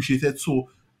underappreciated. So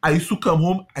I used to come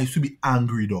home, I used to be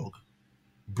angry, dog.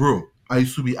 Bro, I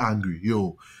used to be angry,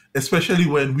 especially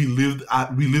when we lived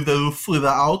a little further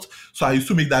out. So I used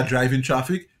to make that drive in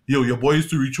traffic. Your boy used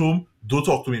to reach home. Don't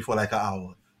talk to me for like an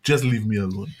hour. Just leave me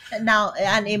alone. Now,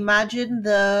 and imagine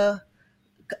the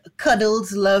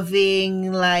cuddles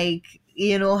loving, like,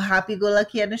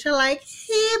 happy-go-lucky, and she's like,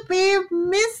 hey, babe,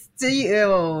 missed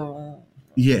you.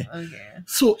 Yeah. Okay.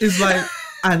 So it's like,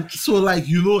 and so like,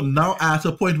 now at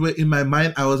a point where in my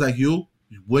mind, I was like,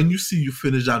 when you see you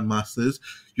finish that master's,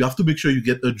 you have to make sure you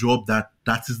get a job that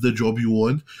is the job you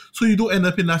want, so you don't end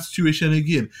up in that situation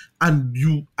again. And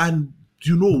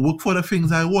work for the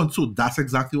things I want. So that's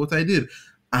exactly what I did.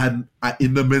 and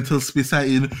in the mental space I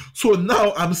in. So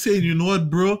now I'm saying, you know what,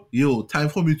 bro? Yo, time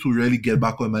for me to really get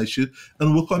back on my shit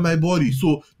and work on my body.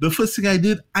 So the first thing I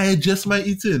did, I adjust my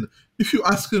eating. If you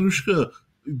ask Anushka,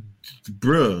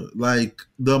 bro, like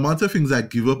the amount of things I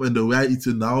give up and the way I eat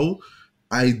it now,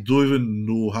 I don't even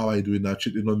know how I do it. That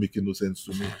shit is not making no sense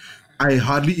to me. I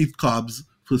hardly eat carbs,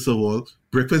 first of all.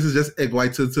 Breakfast is just egg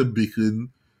whites and some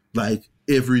bacon, like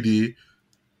every day.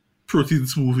 Protein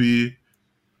smoothie,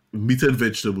 meat and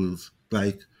vegetables.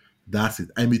 Like, that's it.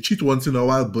 I may cheat once in a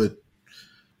while, but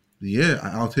yeah,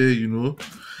 out here, you know.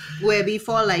 Where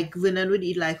before, like, Vernon would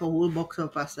eat like a whole box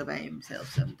of pasta by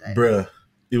himself sometimes.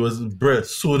 Bruh,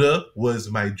 soda was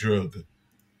my drug.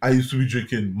 I used to be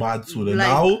drinking mad soda. Like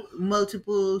now,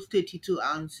 multiple 32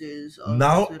 ounces of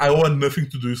now soda. I want nothing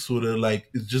to do with soda. Like,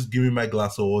 it's just give me my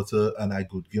glass of water and I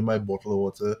could give my bottle of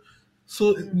water.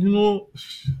 So, you know,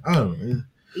 I don't know.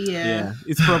 Yeah.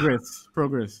 It's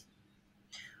progress.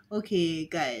 Okay,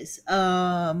 guys.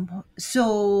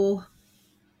 So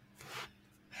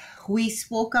we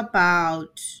spoke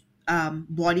about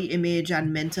body image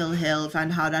and mental health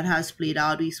and how that has played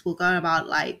out. We spoke about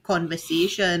like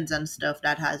conversations and stuff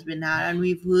that has been had, and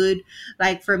we've heard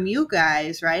like from you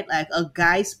guys, right? Like a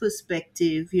guy's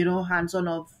perspective, you know, hands on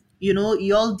of, you know,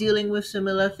 y'all dealing with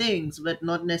similar things, but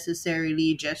not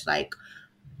necessarily just like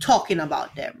talking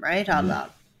about them, right? Out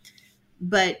loud.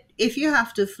 But if you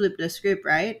have to flip the script,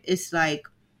 right? It's like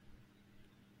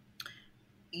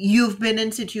you've been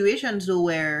in situations though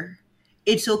where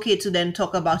it's okay to then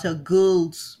talk about a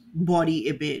girl's body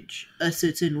image a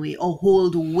certain way or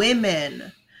hold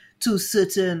women to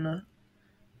certain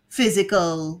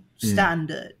physical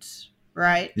standards,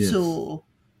 right? Yes. So,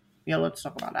 yeah, let's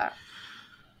talk about that.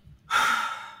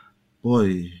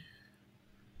 Boy,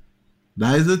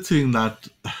 that is a thing that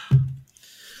I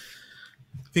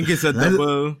think it's a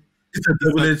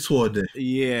double-edged sword there.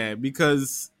 Yeah,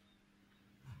 because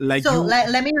like so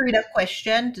let me read a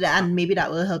question and maybe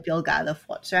that will help y'all gather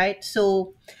thoughts, right?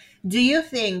 So do you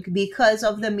think because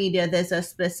of the media there's a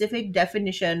specific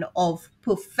definition of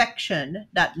perfection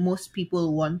that most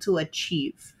people want to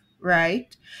achieve,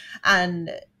 right?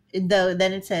 And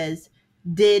then it says,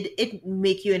 did it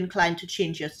make you inclined to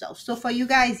change yourself? So for you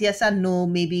guys, yes and no,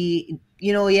 maybe,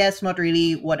 you know, yes, not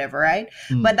really, whatever, right?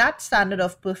 But that standard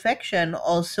of perfection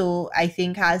also, I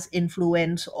think, has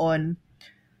influence on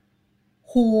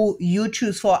who you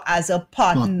choose for as a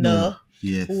partner.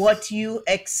 Yes. What you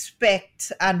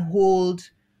expect and hold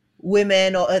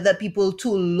women or other people to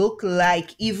look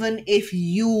like, even if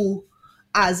you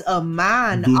as a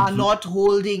man are not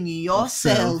holding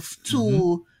yourself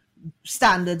to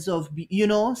standards of, you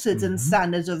know, certain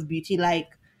standards of beauty,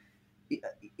 like,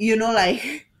 you know,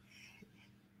 like,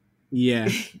 yeah.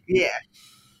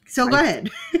 So go ahead.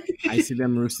 I see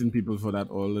them roasting people for that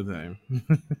all the time.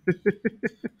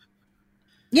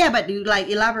 Yeah, but you like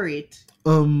elaborate.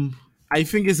 I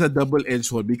think it's a double-edged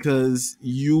sword because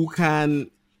you can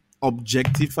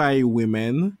objectify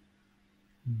women,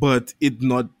 but it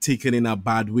not taken in a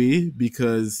bad way.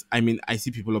 Because I mean, I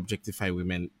see people objectify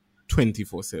women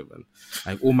 24/7.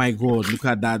 Like, oh my god, look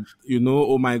at that, you know,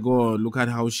 oh my god, look at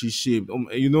how she's shaped,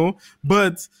 you know.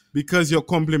 But because you're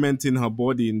complimenting her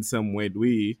body in some weird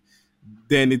way,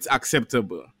 then it's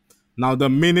acceptable. Now, the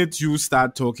minute you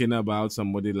start talking about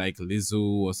somebody like Lizzo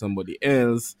or somebody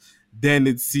else, then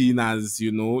it's seen as,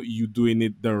 you know, you doing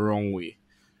it the wrong way.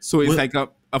 So it's like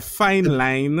a fine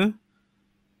line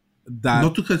that...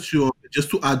 Not to cut you off, just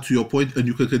to add to your point, and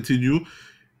you can continue.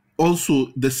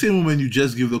 Also, the same moment you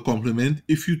just give the compliment,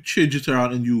 if you change it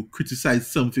around and you criticize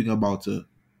something about her,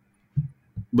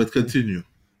 but continue,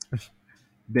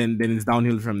 then it's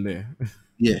downhill from there.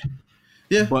 Yeah.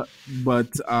 But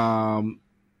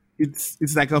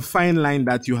it's like a fine line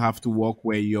that you have to walk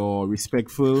where you're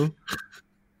respectful.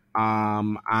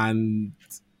 And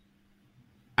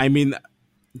I mean,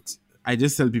 I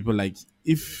just tell people, like,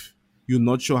 if you're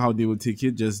not sure how they will take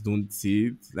it, just don't say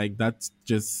it. Like, that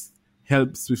just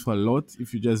helps with a lot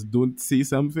if you just don't say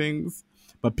some things.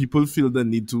 But people feel the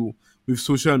need to, with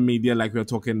social media, like we were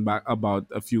talking back about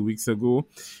a few weeks ago,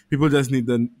 people just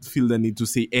feel the need to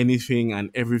say anything and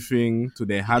everything to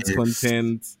their heart's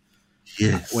content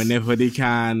whenever they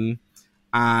can.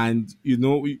 And, you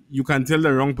know, you can tell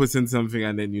the wrong person something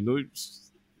and then, you know,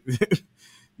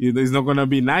 you know, it's not going to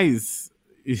be nice.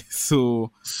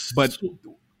 So, but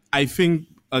I think,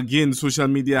 again, social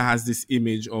media has this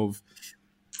image of,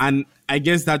 and I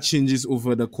guess that changes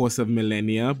over the course of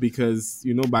millennia because,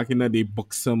 you know, back in the day,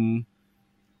 buxom,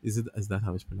 is that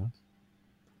how it's pronounced?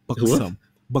 Buxom.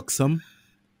 Buxom.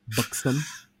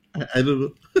 I don't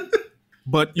know.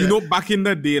 But, you know, back in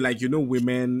the day, like, you know,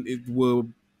 women were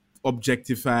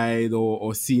objectified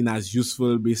or seen as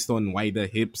useful based on wider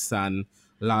hips and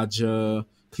larger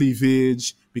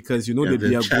cleavage because Yeah, they'd the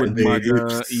be a good child mother,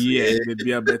 babes. yeah, Yeah. they'd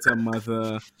be a better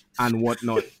mother and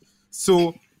whatnot.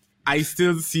 So I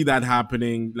still see that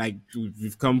happening. Like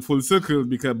we've come full circle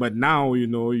but now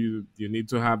you need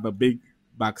to have a big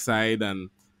backside and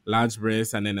large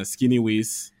breasts and then a skinny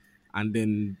waist and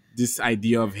then this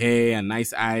idea of hair and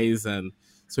nice eyes, and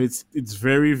so it's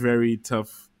very very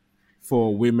tough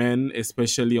for women,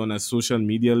 especially on a social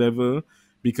media level,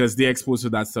 because they're exposed to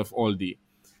that stuff all day.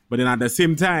 But then at the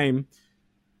same time,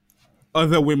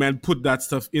 other women put that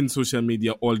stuff in social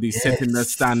media all day, setting the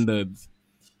Yes. standards.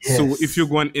 So if you Yes.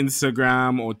 go on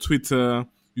Instagram or Twitter,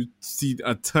 you see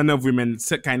a ton of women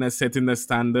kind of setting the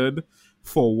standard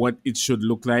for what it should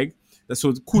look like.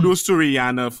 So kudos to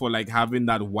Rihanna for like having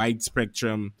that wide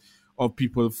spectrum of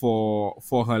people for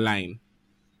her line.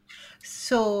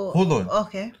 So, Hold on.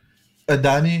 okay.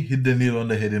 Adani hit the nail on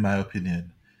the head, in my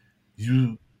opinion.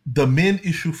 The main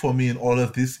issue for me in all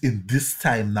of this, in this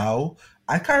time now,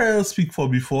 I can't really speak for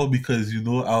before because I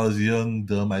was young,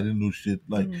 dumb, I didn't know shit.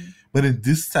 Like, but in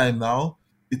this time now,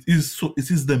 it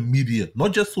is the media,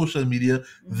 not just social media,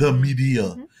 the media.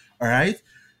 All right,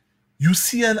 you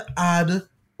see an ad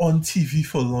on TV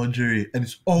for lingerie, and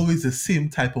it's always the same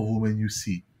type of woman you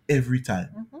see every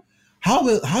time.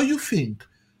 How you think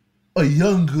a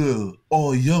young girl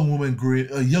or a young woman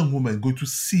going to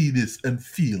see this and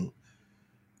feel,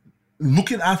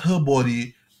 looking at her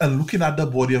body and looking at the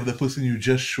body of the person you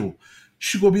just show?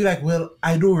 She gonna be like, well,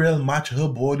 I don't really match her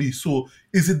body, so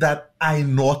is it that I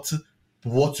not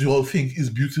what you all think is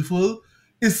beautiful?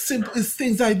 It's simple. It's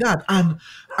things like that, and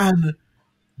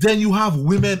then you have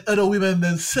other women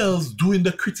themselves doing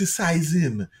the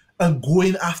criticizing and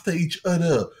going after each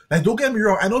other. Like, don't get me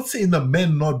wrong, I'm not saying the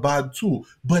men not bad too,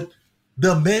 but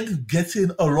the men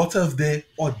getting a lot of their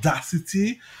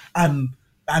audacity and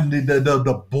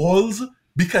the balls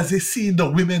because they see the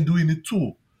women doing it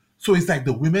too. So it's like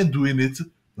the women doing it,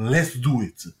 let's do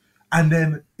it. And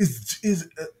then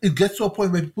it gets to a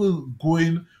point where people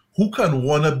going, who can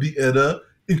wanna be other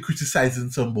in criticizing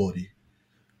somebody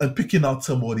and picking out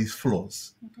somebody's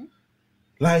flaws.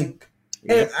 Like,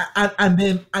 Yep. and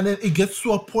then it gets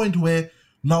to a point where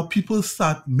now people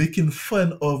start making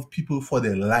fun of people for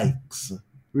their likes.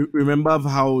 Remember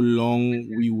how long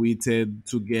we waited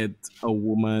to get a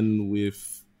woman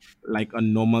with like a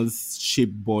normal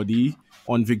shaped body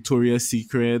on Victoria's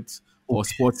Secret or Okay.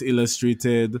 Sports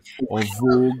Illustrated or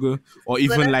Vogue or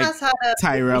even Glennon like has had a big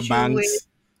Tyra issue with Banks.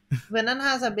 Glennon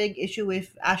has a big issue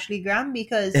with Ashley Graham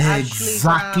because Ashley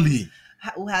Graham Exactly.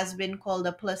 who has been called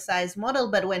a plus size model,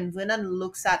 but when Vernon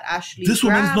looks at Ashley This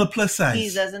woman is Graham, not plus he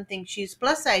size. doesn't think she's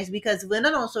plus size because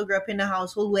Vernon also grew up in a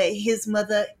household where his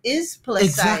mother is plus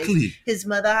Exactly. size. His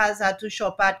mother has had to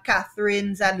shop at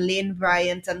Catherine's and Lane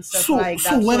Bryant and stuff So, like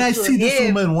so that. when I to see this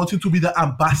him- woman wanting to be the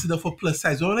ambassador for plus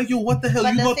size, I'm like, yo, what the hell?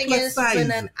 but You the not thing plus is, size.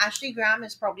 Vernon, Ashley Graham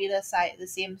is probably the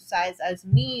same size as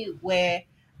me, where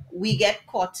we get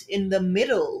caught in the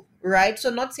middle, right? So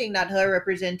not saying that her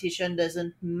representation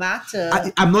doesn't matter.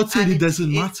 I'm not saying And it doesn't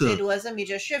matter. It was a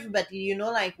major shift, but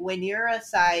like when you're a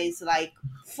size like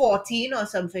 14 or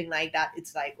something like that,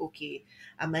 it's like, okay,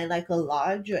 am I like a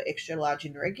large or extra large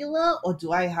and regular, or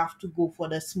do I have to go for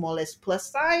the smallest plus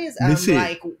size? And Listen,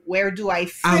 like, where do I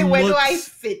fit? I'm Where do not- I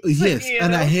fit? Yes, You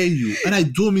and know? I hear you, and I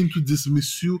don't mean to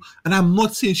dismiss you, and I'm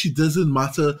not saying she doesn't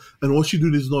matter and what she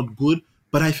doing is not good,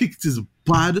 but I think it is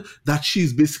bad that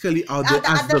she's basically out there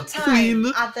as the queen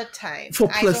at the time for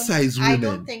plus size I women.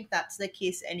 don't think that's the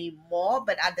case anymore,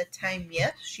 but at the time,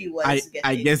 yes, she was.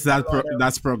 I guess that a lot of-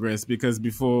 that's progress because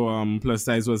before plus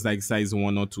size was like size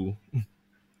 1 or 2.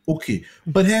 Okay,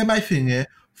 but here my thing,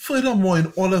 furthermore, in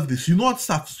all of this, you know what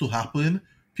starts to happen?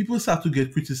 People start to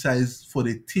get criticized for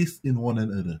their taste in one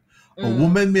another. A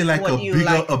woman may like What a you bigger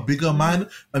like. a bigger man,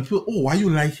 and people, oh, why you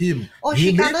like him? Oh, Hey,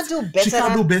 she mate, cannot do better She can't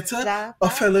than do better. that. A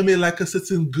fella may like a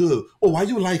certain girl. Oh, why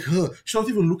you like her? She's not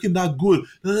even looking that good.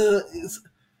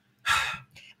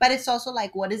 But it's also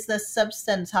like, what is the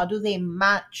substance? How do they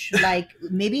match? Like,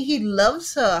 maybe he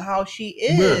loves her how she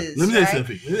is. Let me tell you right?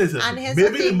 something. And here's the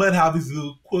Maybe the thing. man have his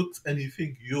little quote and you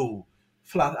think, yo,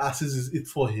 flat asses is it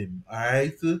for him. All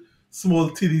right, small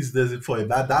titties does it for him.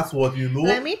 That's what you know.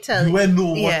 Let me tell you. You ain't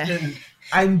know Yeah. what.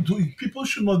 I'm doing. People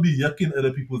should not be yucking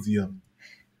other people's yum.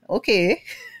 Okay.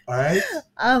 All right.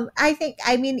 I think,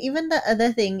 I mean, even the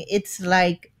other thing, it's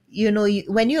like,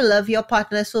 when you love your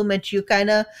partner so much, you kind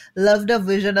of love the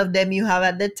version of them you have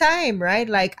at the time, right?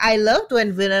 Like I loved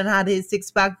when Villain had his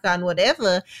six pack and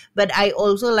whatever, but I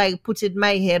also like putting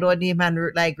my head on him and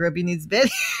like rubbing his belly.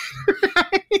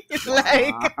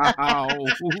 Like Wow.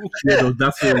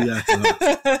 That's where we at.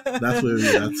 That's where we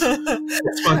at.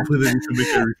 It's fun for them to make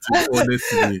everything,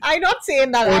 honestly. I'm not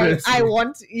saying that I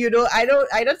want, I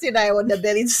don't say that I want the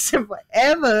belly to stay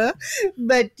forever,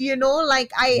 but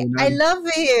like I love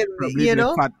him, Probably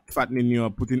fattening you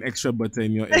up, putting extra butter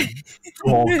in your egg.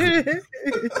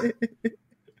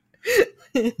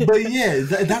 But yeah,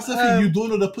 that's the thing. You don't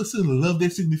know the person love their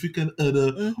significant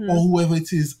other or whoever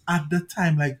it is at the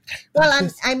time. Like, well,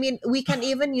 I mean, we can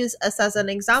even use us as an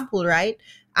example, right?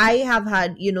 I have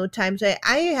had, times where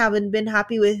I haven't been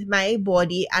happy with my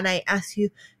body, and I ask you,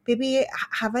 baby,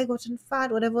 have I gotten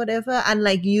fat, whatever, and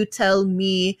like you tell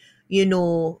me,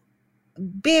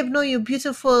 babe, no, you're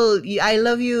beautiful, I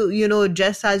love you,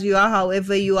 just as you are,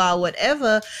 however you are,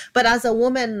 whatever. But as a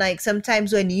woman, like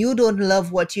sometimes when you don't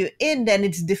love what you're in, then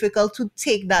it's difficult to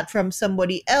take that from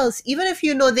somebody else, even if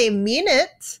they mean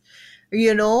it.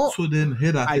 So then,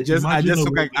 I just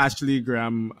look like Ashley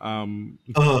Graham,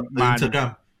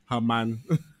 Instagram. Her man.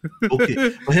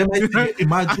 Okay, but here,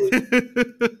 imagine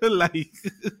like.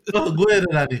 Go ahead,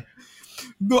 Annie.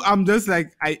 No, I'm just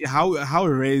like, how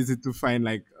rare is it to find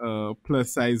like a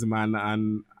plus size man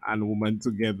and woman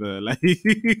together? Like,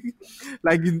 it's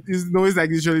like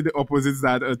usually the opposites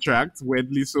that attract,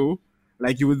 weirdly so.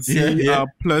 Like you would see a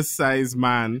plus size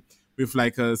man with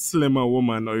like a slimmer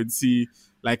woman, or you'd see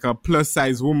like a plus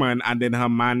size woman and then her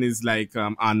man is like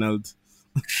Arnold.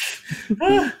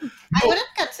 I wouldn't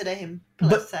consider him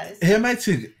plus size. Here my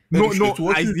thing. I'm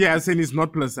saying it's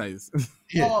not plus size.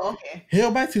 Yeah. Oh, okay.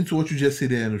 Here my thing to what you just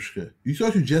said there, Anushka. You see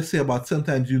what you just say about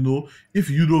sometimes, if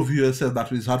you don't view yourself that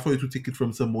way, it's hard for you to take it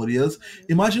from somebody else.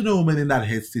 Imagine a woman in that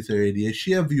head state already. If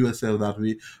she view herself that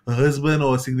way, her husband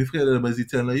or a significant other is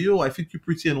telling her, yo, I think you're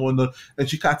pretty and whatnot, and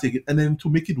she can't take it. And then to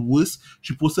make it worse,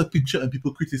 she posts a picture and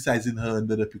people criticizing her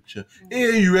under the picture.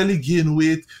 Hey, you really gain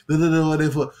weight,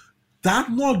 whatever. That's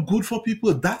not good for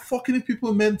people. That fucking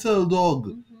people mental,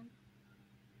 dog.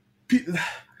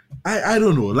 I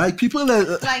don't know. Like people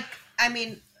like, I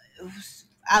mean,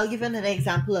 I'll give another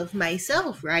example of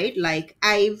myself, right? Like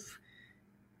I'm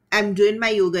doing my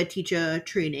yoga teacher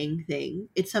training thing.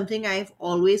 It's something I've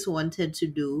always wanted to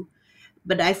do,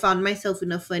 but I found myself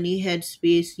in a funny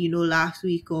headspace, last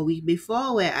week or week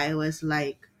before, where I was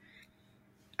like,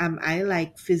 am I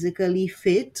like physically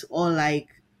fit, or like,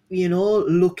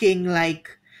 looking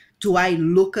like, do I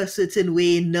look a certain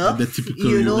way enough, to be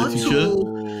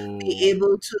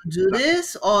able to do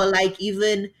this? Or like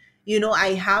even, I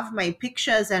have my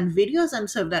pictures and videos and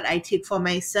stuff that I take for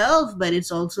myself, but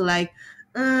it's also like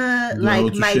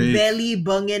my belly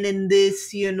bunging in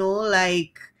this,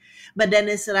 like, but then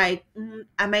it's like,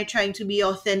 am I trying to be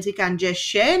authentic and just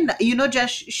share,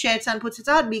 just share it and put it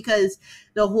out? Because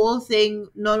the whole thing,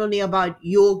 not only about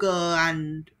yoga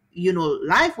and,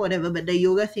 life, whatever, but the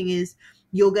yoga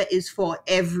is for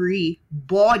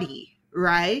everybody,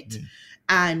 right?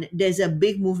 And there's a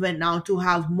big movement now to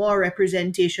have more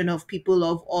representation of people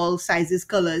of all sizes,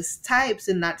 colors, types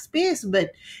in that space.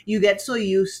 But you get so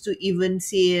used to even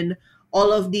seeing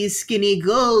all of these skinny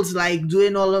girls like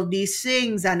doing all of these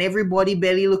things and everybody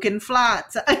belly looking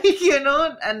flat,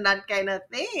 and that kind of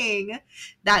thing,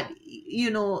 that,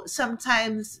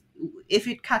 sometimes if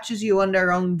it catches you on the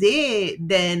wrong day,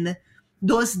 then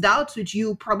those doubts which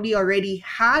you probably already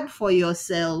had for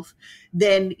yourself,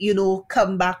 then,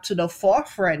 come back to the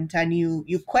forefront and you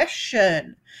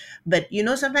question. But,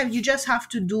 sometimes you just have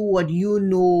to do what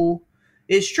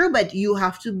is true, but you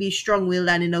have to be strong-willed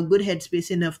and in a good headspace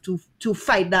enough to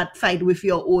fight that fight with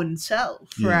your own self,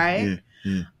 right?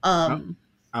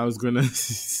 I was gonna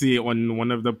say on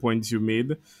one of the points you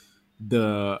made,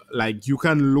 you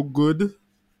can look good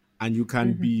and you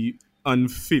can be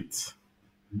unfit.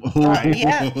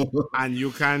 And you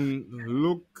can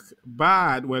look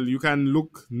bad. Well, you can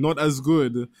look not as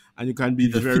good and you can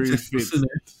be very fit.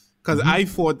 Because I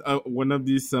thought one of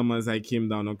these summers I came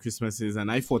down on Christmases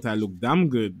and I thought I looked damn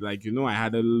good. Like, I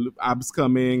had abs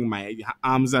coming, my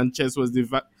arms and chest was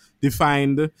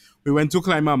defined. We went to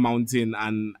climb a mountain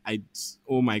and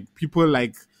people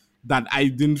like that I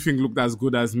didn't think looked as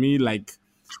good as me, like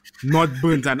not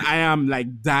burnt, and I am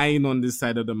like dying on this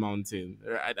side of the mountain.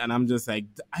 Right? And I'm just like,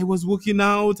 I was working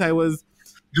out, I was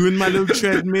doing my little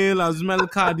treadmill, I was doing my little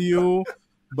cardio,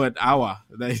 but yeah.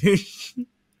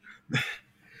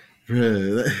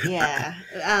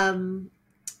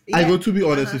 I go to be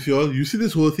honest with you all. You see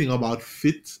this whole thing about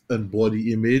fit and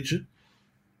body image.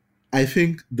 I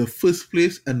think the first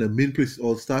place and the main place it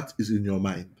all starts is in your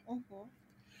mind. Mhm.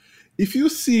 If you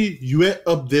see you are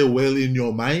up there well in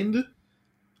your mind,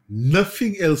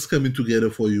 nothing else coming together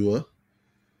for you.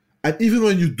 And even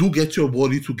when you do get your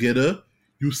body together,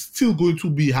 you're still going to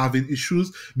be having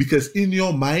issues because in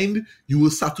your mind, you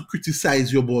will start to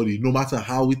criticize your body, no matter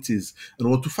how it is, and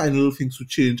want to find little things to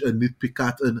change and nitpick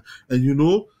at, and you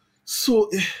know. So,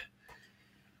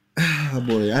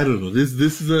 boy, I don't know. This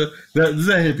is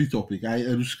a heavy topic.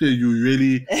 I'm sure you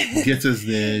really get us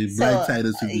there, So, blindside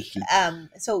us with this shit.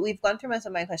 so we've gone through most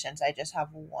of my questions. I just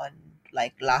have one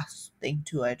like last thing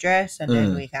to address, and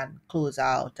then we can close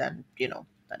out and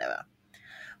whatever.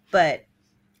 But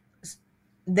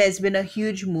there's been a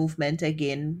huge movement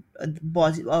again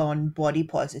on body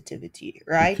positivity,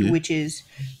 right? Okay. Which is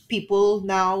people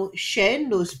now sharing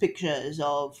those pictures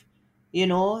of,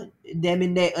 them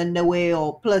in their underwear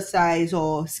or plus size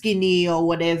or skinny or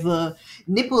whatever,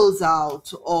 nipples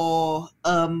out or,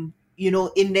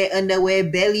 in their underwear,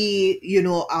 belly,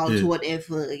 out, Yeah.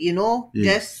 whatever, Yeah.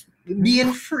 just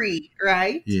being free,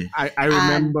 right? Yeah. I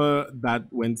remember that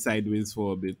went sideways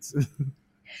for a bit.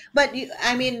 But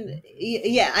I mean,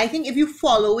 yeah, I think if you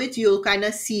follow it, you'll kind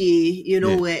of see,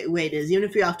 Yeah. where it is. Even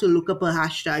if you have to look up a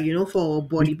hashtag, for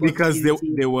body Because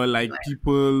positivity. they were like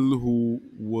people who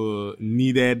were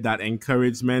needed that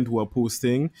encouragement who were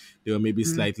posting. They were maybe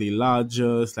slightly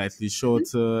larger, slightly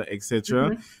shorter,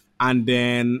 etc. And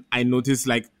then I noticed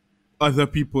like other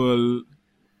people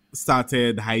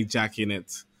started hijacking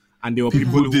it, and there were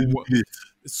people People who didn't were need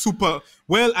it. super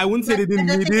well. I wouldn't say they But didn't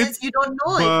the need thing it, is, you don't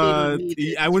know if they don't but need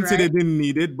it, I wouldn't say they right? didn't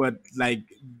need it, but like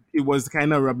it was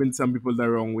kind of rubbing some people the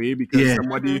wrong way because Yeah.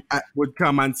 somebody would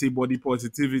come and say body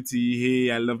positivity,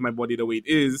 hey, I love my body the way it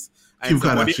is, Kim and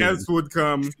somebody Kardashian. else would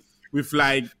come with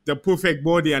like the perfect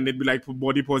body and they'd be like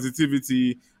body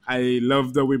positivity, I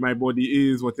love the way my body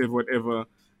is, whatever,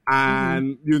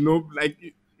 and like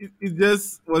it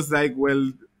just was like,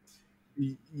 well,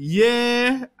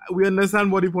 yeah, we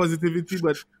understand body positivity,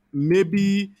 but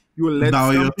maybe you let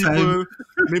Now some your time. people,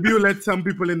 maybe you let some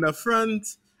people in the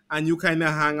front, and you kind of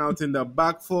hang out in the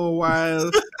back for a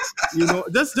while.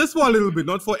 Just for a little bit,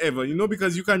 not forever.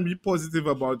 Because you can be positive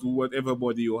about whatever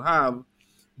body you have,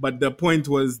 but the point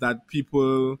was that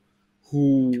people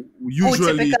who Who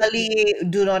usually, typically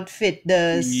do not fit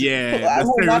the the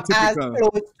who are not as stereotypical.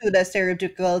 close to the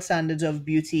stereotypical standards of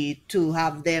beauty to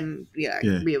have them Yeah.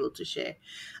 be able to share.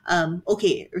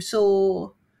 Okay,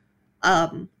 so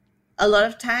a lot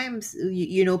of times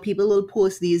people will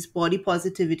post these body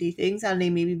positivity things and they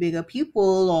may be bigger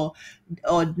people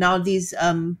or now these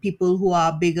people who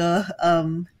are bigger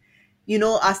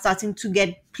are starting to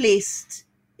get placed.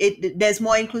 There's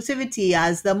more inclusivity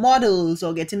as the models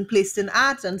or getting placed in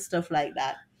ads and stuff like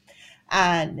that.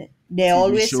 And there TV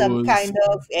always some shows. kind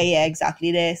of yeah,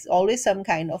 exactly. There's always some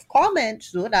kind of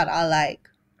comments though that are like,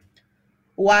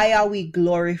 why are we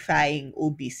glorifying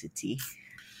obesity?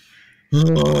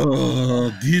 Oh,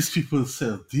 these people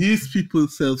self.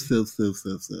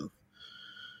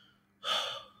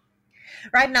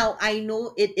 Right now, I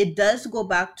know it does go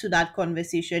back to that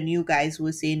conversation you guys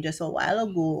were saying just a while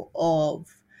ago of,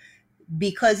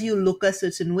 because you look a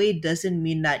certain way doesn't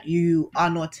mean that you are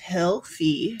not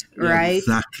healthy, Yeah, right?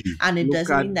 Exactly. And it Look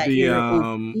doesn't at mean that the, you're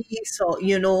obese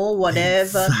or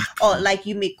whatever. Exactly. Or like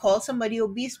you may call somebody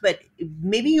obese, but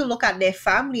maybe you look at their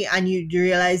family and you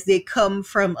realize they come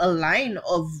from a line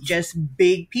of just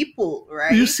big people,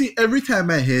 right? You see, every time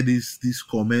I hear these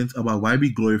comments about why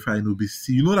we glorifying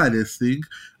obesity, you know that there's thing,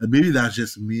 and maybe that's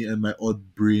just me and my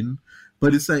odd brain,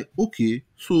 but it's like, okay,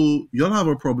 so y'all have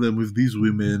a problem with these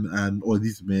women and or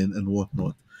these men and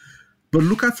whatnot. But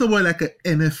look at someone like an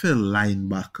NFL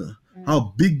linebacker,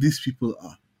 how big these people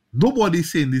are.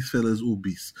 Nobody's saying this fella's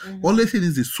obese. All they're saying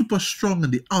is they're super strong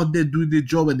and they're out there doing their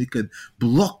job and they can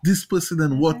block this person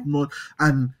and whatnot.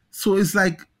 And so it's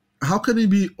like, how can it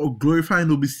be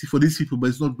glorifying obesity for these people, but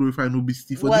it's not glorifying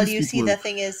obesity for Well, these you see, people? the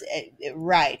thing is,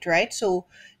 right? So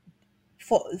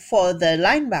for the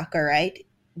linebacker, right?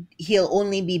 He'll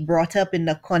only be brought up in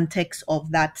the context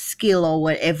of that skill or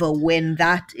whatever when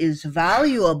that is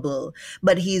valuable,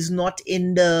 but he's not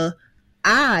in the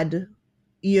ad,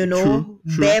 True.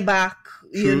 bareback,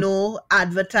 True.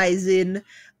 advertising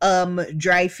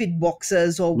dry fit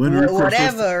boxers or When Rick Ross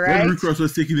whatever, right? When Rick Ross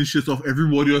was taking his shit off,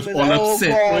 everybody was all Oh upset.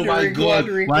 God, Oh my Rick God,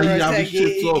 Ross, why you have like, his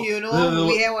shit off?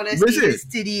 we want to see Listen, his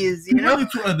titties, you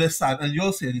need to understand, and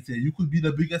you're saying it here, you could be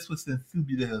the biggest person and still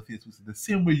be the healthiest person. The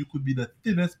same way you could be the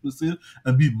thinnest person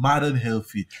and be mad and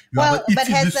healthy. You have an but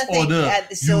eating here's the thing. disorder.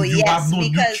 So you yes, have no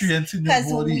because nutrients in your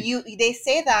body. they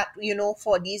say that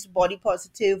for these body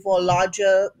positive or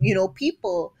larger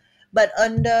people, but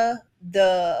under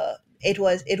it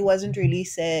wasn't really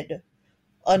said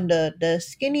under the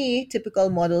skinny typical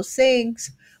model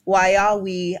sayings. Why are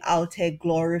we out here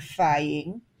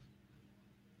glorifying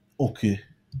Okay.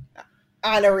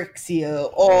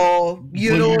 anorexia or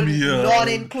Bulimia.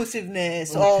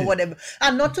 non-inclusiveness or Okay. whatever?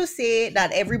 And not to say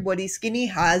that everybody skinny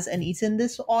has an eating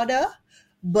disorder,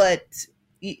 but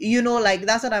like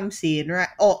that's what I'm saying, right?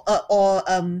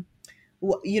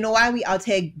 Why are we out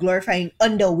here glorifying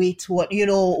underweight,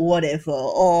 whatever,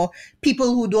 or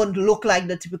people who don't look like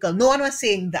the typical? No one was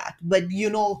saying that, but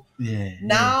Yeah.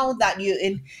 now that you're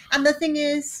in, and the thing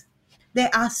is, there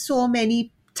are so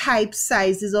many types,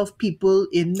 sizes of people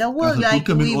in the world. people Like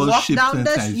come in we all walk shapes down and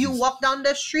the, you sizes. walk down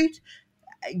the street.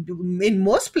 In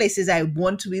most places, I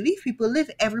want to believe people live.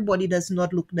 Everybody does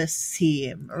not look the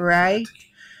same, right?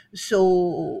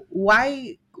 So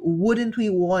why wouldn't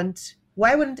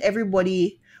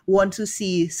everybody want to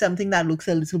see something that looks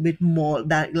a little bit more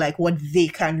that like what they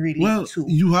can relate Well, to?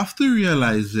 you have to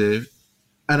realize, and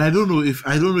I don't know if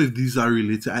these are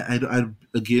related.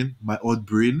 Again, my odd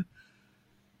brain.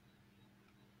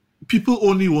 People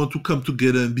only want to come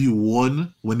together and be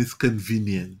one when it's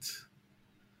convenient.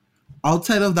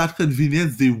 Outside of that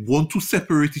convenience, they want to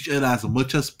separate each other as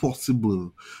much as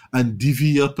possible and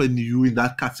divvy up and you in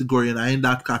that category and I in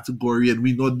that category and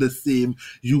we not the same,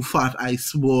 you fat, I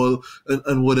small,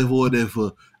 and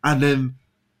whatever. And then,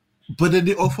 but then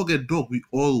they all forget, dog, we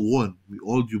all one. We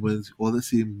all humans, all the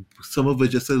same. Some of us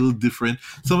just a little different.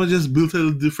 Some are just built a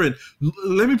little different.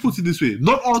 Let me put it this way.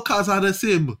 Not all cars are the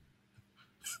same.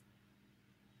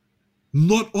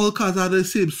 Not all cars are the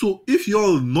same. So if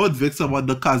y'all not vexed about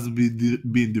the cars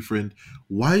being different,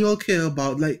 why y'all care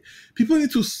about, like, people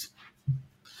need to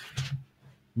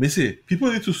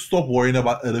stop worrying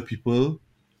about other people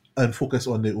and focus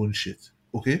on their own shit.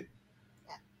 Okay?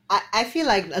 I feel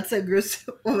like that's a gross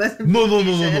No.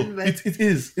 oversimplification, but It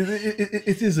is.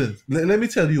 It isn't. Let me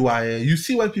tell you why. You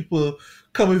see when people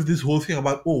come with this whole thing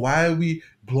about, oh, why are we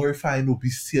glorifying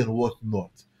obesity and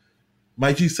whatnot?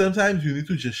 My G, sometimes you need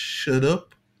to just shut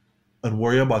up and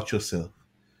worry about yourself.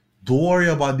 Don't worry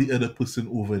about the other person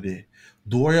over there.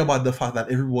 Don't worry about the fact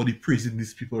that everybody praising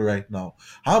these people right now.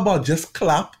 How about just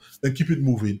clap and keep it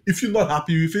moving? If you're not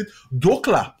happy with it, don't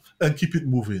clap and keep it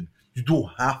moving. You don't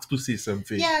have to say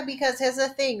something. yeah, because here's the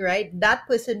thing, right? That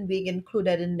person being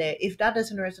included in there, if that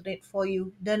doesn't resonate for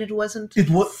you, then it wasn't It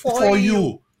was for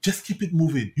you. Just keep it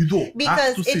moving. You don't have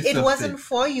Because to say it something. wasn't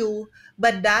for you,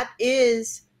 but that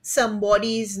is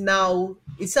somebody's now,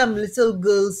 some little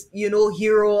girl's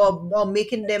hero, or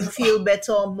making them feel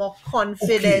better or more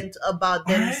confident about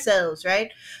themselves,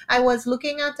 right? I was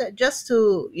looking at it just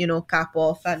to cap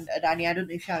off, and Danny, I don't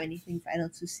know if you have anything final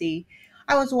to say.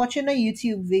 I was watching a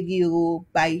YouTube video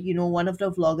by one of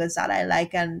the vloggers that I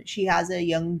like, and she has a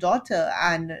young daughter,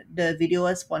 and the video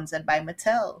was sponsored by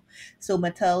Mattel. So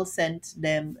Mattel sent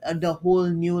them the whole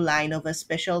new line of a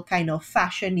special kind of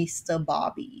fashionista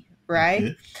Barbie, right?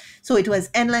 Okay. So it was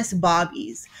endless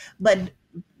Barbies, but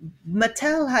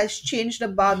Mattel has changed the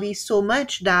Barbie so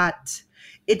much that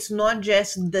it's not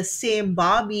just the same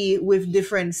Barbie with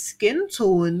different skin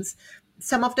tones.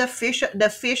 Some of the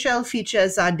facial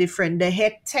features are different. The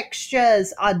hair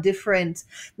textures are different.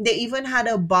 They even had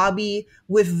a Barbie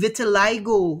with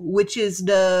vitiligo, which is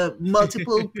the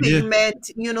multiple Yeah.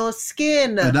 pigment,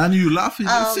 skin. And then you laughing.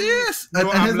 Yes. No, And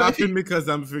I'm here's my laughing thing. because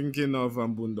I'm thinking of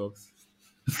Boondocks.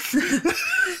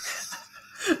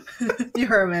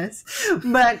 You're a mess.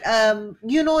 But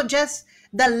just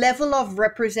the level of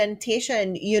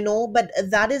representation, but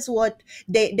that is what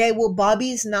they were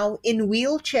Barbies now in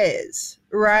wheelchairs,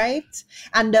 right?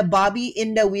 And the Barbie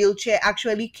in the wheelchair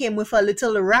actually came with a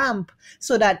little ramp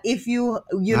so that if you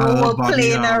were Barbie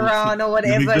playing house. around or You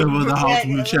whatever, make them with the house yeah,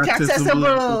 wheelchair accessible.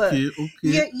 Okay.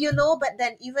 but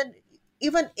then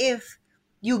even if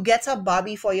you get a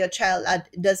Barbie for your child that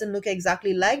doesn't look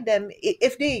exactly like them,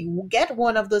 if they get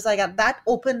one of those like that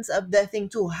opens up the thing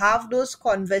to have those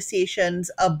conversations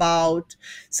about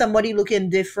somebody looking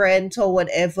different or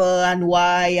whatever and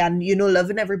why, and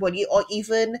loving everybody, or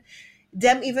even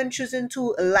them even choosing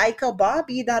to like a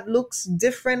Barbie that looks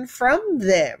different from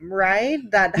them, right?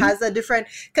 That has a different,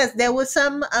 because there were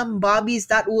some Barbies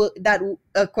that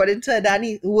according to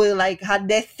Danny were like had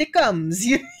their thickums,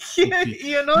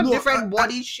 No, different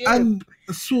body shape.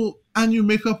 And you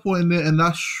make a point there, and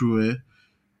that's true.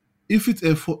 If it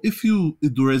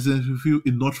resonates with you,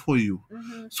 it's not for you.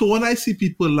 Mm-hmm. So when I see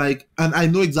people like, and I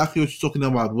know exactly what you're talking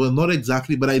about. Well, not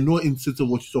exactly, but I know instance of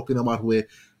what you're talking about. Where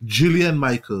Jillian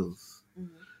Michaels,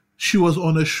 she was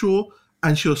on a show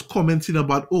and she was commenting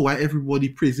about, oh, why everybody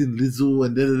praising Lizzo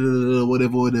and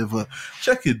whatever.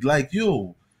 Check it, like,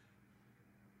 yo,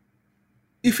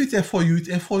 If it's F for you, it's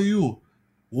F for you.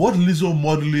 What Lizzo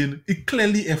modeling, it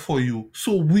clearly F for you.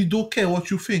 So we don't care what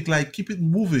you think. Like, keep it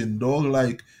moving, dog.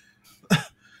 Like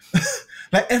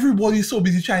everybody's so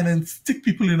busy trying to stick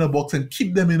people in a box and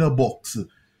keep them in a box.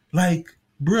 Like,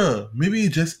 bruh, maybe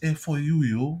it's just F for you,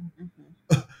 yo.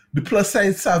 The plus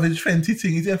size Savage Fenty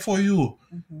thing is F for you.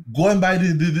 Go and buy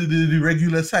the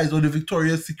regular size or the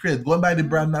Victoria's Secret. Go and buy the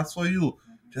brand that's for you.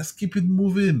 Just keep it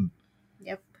moving.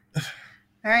 Yep.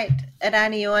 All right.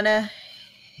 Adani, you want to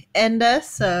end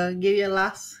us? Give your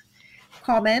last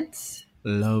comments?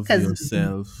 Love 'Cause-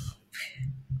 yourself.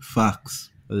 Facts.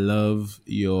 Love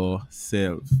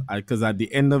yourself. Because at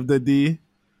the end of the day,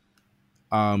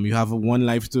 you have one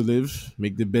life to live.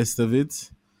 Make the best of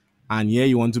it. And yeah,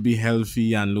 you want to be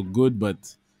healthy and look good,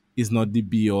 but it's not the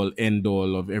be all end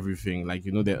all of everything. Like,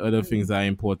 you know, there are other things that are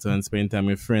important. Spend time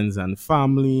with friends and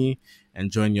family,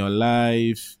 enjoying your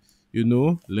life, you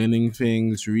know, learning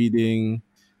things, reading.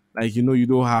 Like, you know, you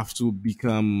don't have to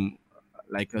become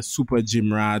like a super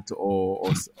gym rat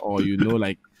or you know,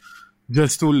 like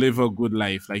just to live a good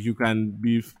life. Like, you can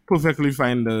be perfectly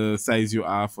fine the size you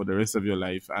are for the rest of your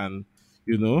life and,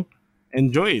 you know,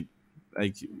 enjoy it.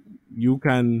 Like, you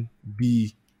can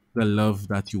be the love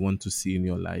that you want to see in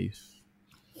your life.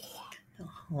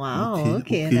 Wow.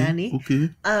 Okay, Okay, Danny. okay.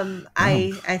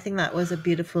 I think that was a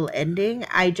beautiful ending.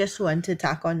 I just want to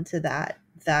tack on to that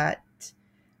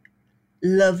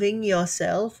loving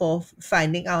yourself or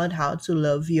finding out how to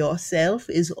love yourself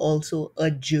is also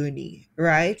a journey,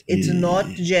 right? It's not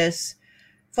just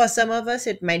for some of us.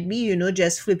 It might be, you know,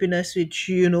 just flipping a switch,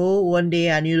 you know, one day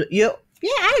and you yeah,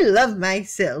 I love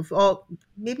myself, or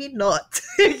maybe not,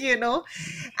 you know.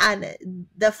 And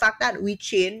the fact that we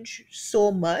change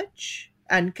so much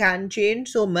and can change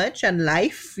so much, and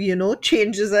life, you know,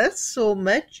 changes us so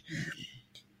much,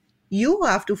 you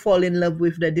have to fall in love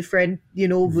with the different, you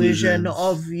know, version Visions.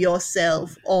 of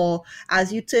yourself. Or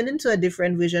as you turn into a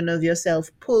different version of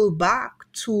yourself, pull back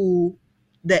to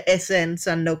the essence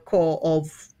and the core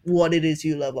of what it is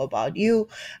you love about you,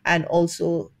 and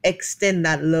also extend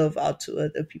that love out to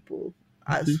other people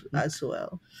as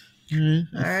well. Yeah,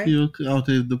 All I right. feel out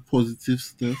of the positive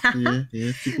stuff.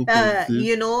 Yeah, super positive.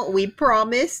 You know, we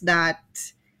promised that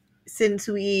since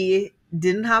we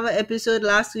didn't have an episode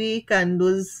last week, and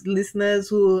those listeners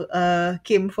who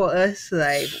came for us,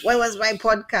 like, what was my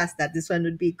podcast, that this one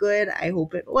would be good. I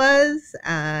hope it was.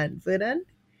 And Vernon,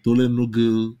 Don't let no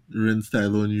girl run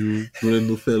style on you. Don't let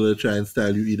no fella try and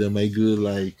style you either, my girl.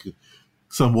 Like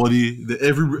somebody,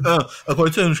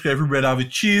 according to Anushka, every bread have a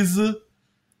cheese.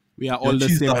 We are Your all the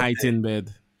cheese same out height there. in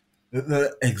bed.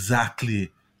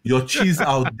 Exactly. Your cheese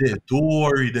out there. Don't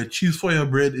worry. The cheese for your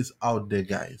bread is out there,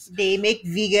 guys. they make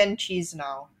vegan cheese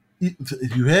now.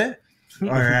 You hear? All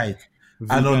right.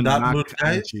 And on Vegan that mac note,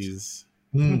 and guys. cheese.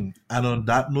 And on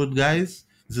that note, guys,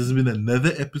 this has been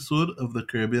another episode of the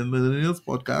Caribbean Millennials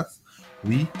podcast.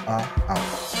 We are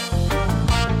out.